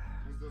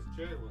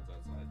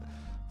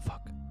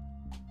 Fuck.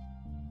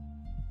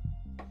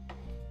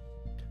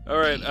 All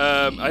right,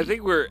 I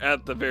think we're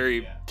at the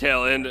very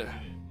tail end. We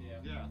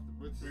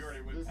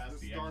already went past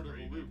the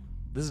X-ray.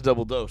 This is a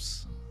double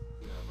dose.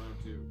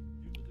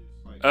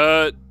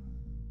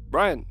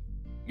 Brian,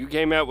 you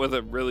came out with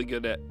a really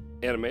good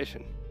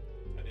animation.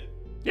 I did.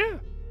 Yeah.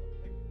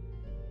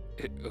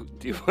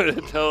 Do you want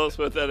to tell us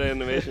what that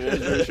animation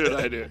is, or should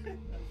I do it?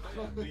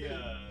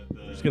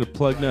 Just gonna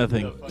plug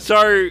nothing.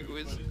 Sorry,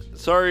 we're closed.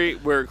 Sorry,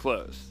 we're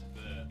closed.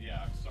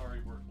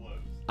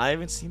 I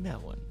haven't seen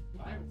that one.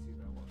 I haven't seen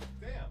that one.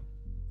 Damn.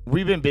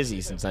 We've been busy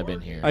since I've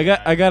been here. I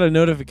got a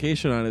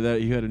notification on it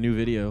that you had a new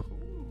video.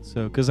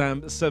 So, because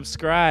I'm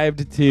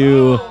subscribed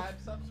to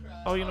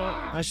Oh, you know what?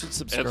 I should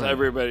subscribe. As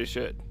everybody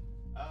should.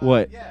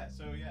 What? New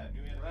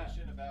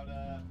animation about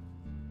this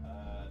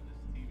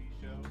TV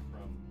show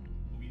from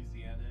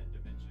Louisiana,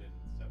 Dimension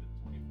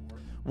 724,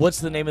 What's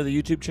the name of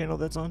the YouTube channel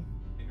that's on?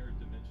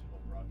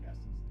 Interdimensional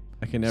Broadcasting Station,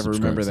 I can never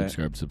remember that.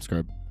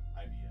 Subscribe.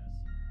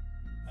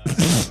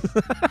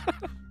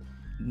 IBS.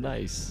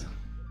 Nice.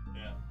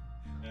 Yeah.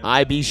 And,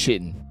 I be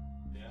shitting.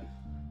 Yeah.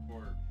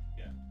 Or,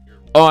 yeah. You're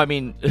Oh, I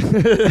mean. Because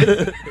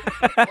you're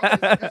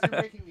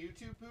making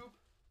YouTube poop?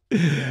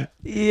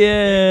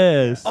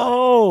 Yes.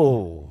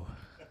 Oh.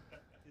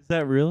 Is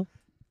that real?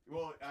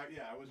 Well,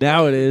 yeah, I was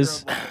Now it trying to is.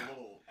 figure out, like, a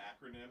little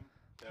acronym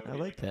that would I be,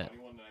 like a that.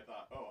 funny one, and I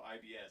thought, oh,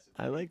 IBS. It's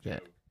I a like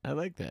that. joke. I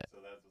like that. So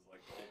that was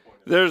like the whole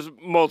point of There's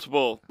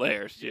multiple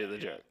layers to the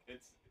joke.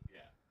 It's,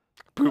 yeah.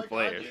 Poop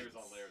Like layers. layers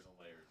on layers on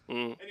layers.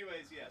 Mm.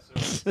 Anyways, yeah, so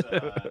it's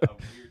a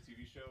weird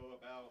TV show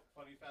about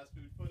funny fast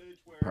food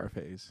footage where,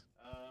 Parfaits.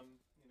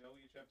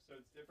 each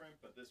episode's different,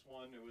 but this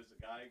one, it was a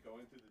guy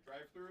going through the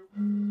drive-thru,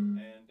 and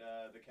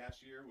the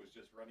cashier was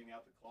just running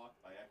out the clock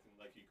by acting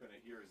like he couldn't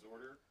hear his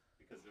order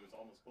because it was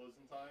almost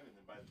closing time, and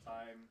then by the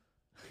time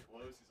they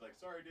closed, he's like,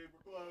 sorry, dude,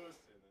 we're closed,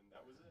 and then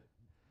that was it.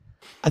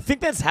 I think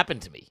that's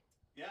happened to me.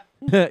 Yeah.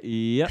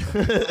 Yep.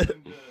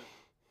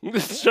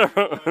 And, So,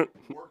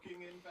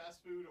 working in fast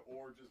food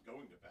or just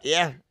going to fast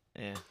Yeah. food.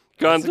 Yeah.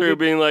 gone That's a through good-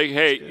 being like,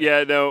 hey, good.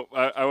 yeah, no,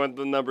 I want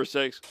the number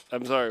 6.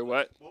 I'm sorry,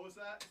 what? What was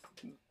that?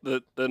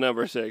 The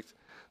number 6.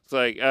 It's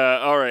like,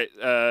 all right,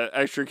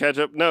 extra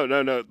ketchup? No,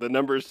 the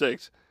number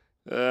 6.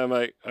 I'm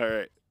like, all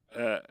right.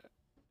 And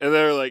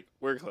they're like,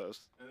 we're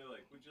closed. And they're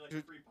like, would you like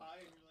a free pie?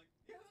 And you're like,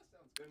 yeah, that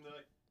sounds good. And they're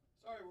like,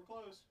 sorry, we're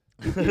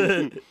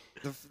closed.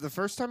 The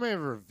first time I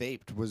ever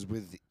vaped was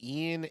with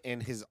Ian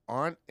and his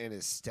aunt and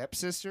his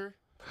stepsister.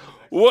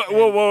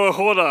 Whoa,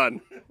 hold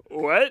on.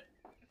 What?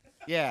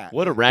 Yeah.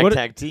 What a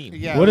ragtag team.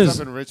 Yeah, What it was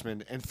is- up in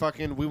Richmond. And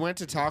fucking, we went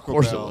to Of Taco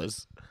course Bell. it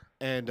was.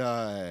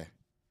 And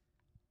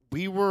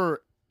we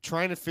were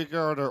trying to figure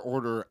out our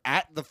order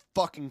at the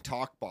fucking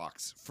talk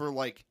box for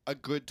like a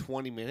good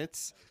 20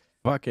 minutes.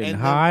 Fucking And then-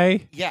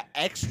 high. Yeah,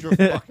 extra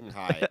fucking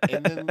high.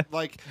 And then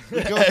like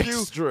we go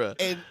through Extra.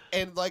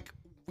 and like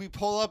we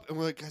pull up and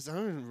we're like, guys, I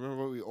don't even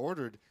remember what we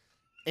ordered.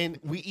 And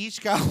we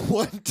each got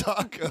one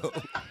taco.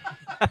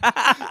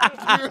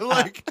 We were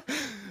like,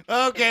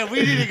 okay,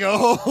 we need to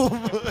go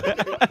home.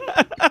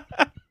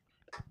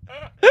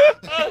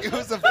 It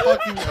was a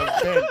fucking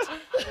event.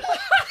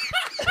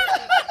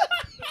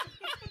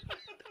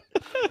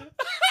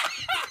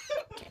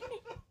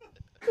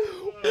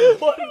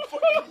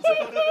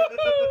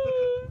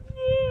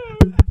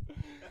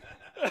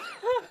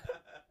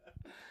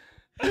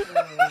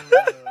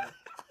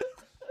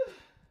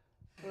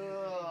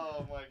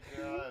 Oh my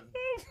god.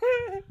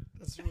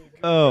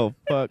 Oh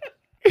fuck.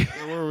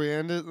 Where we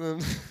end it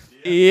then?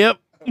 Yep.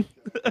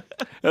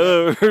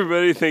 Hello,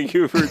 everybody. Thank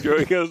you for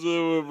joining us.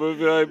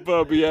 My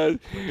puppy.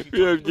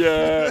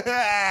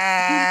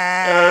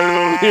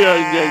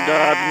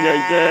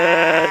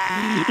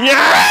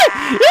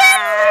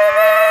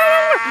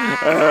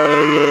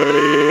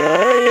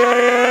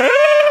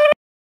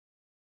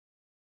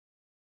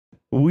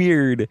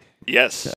 Weird. Yes.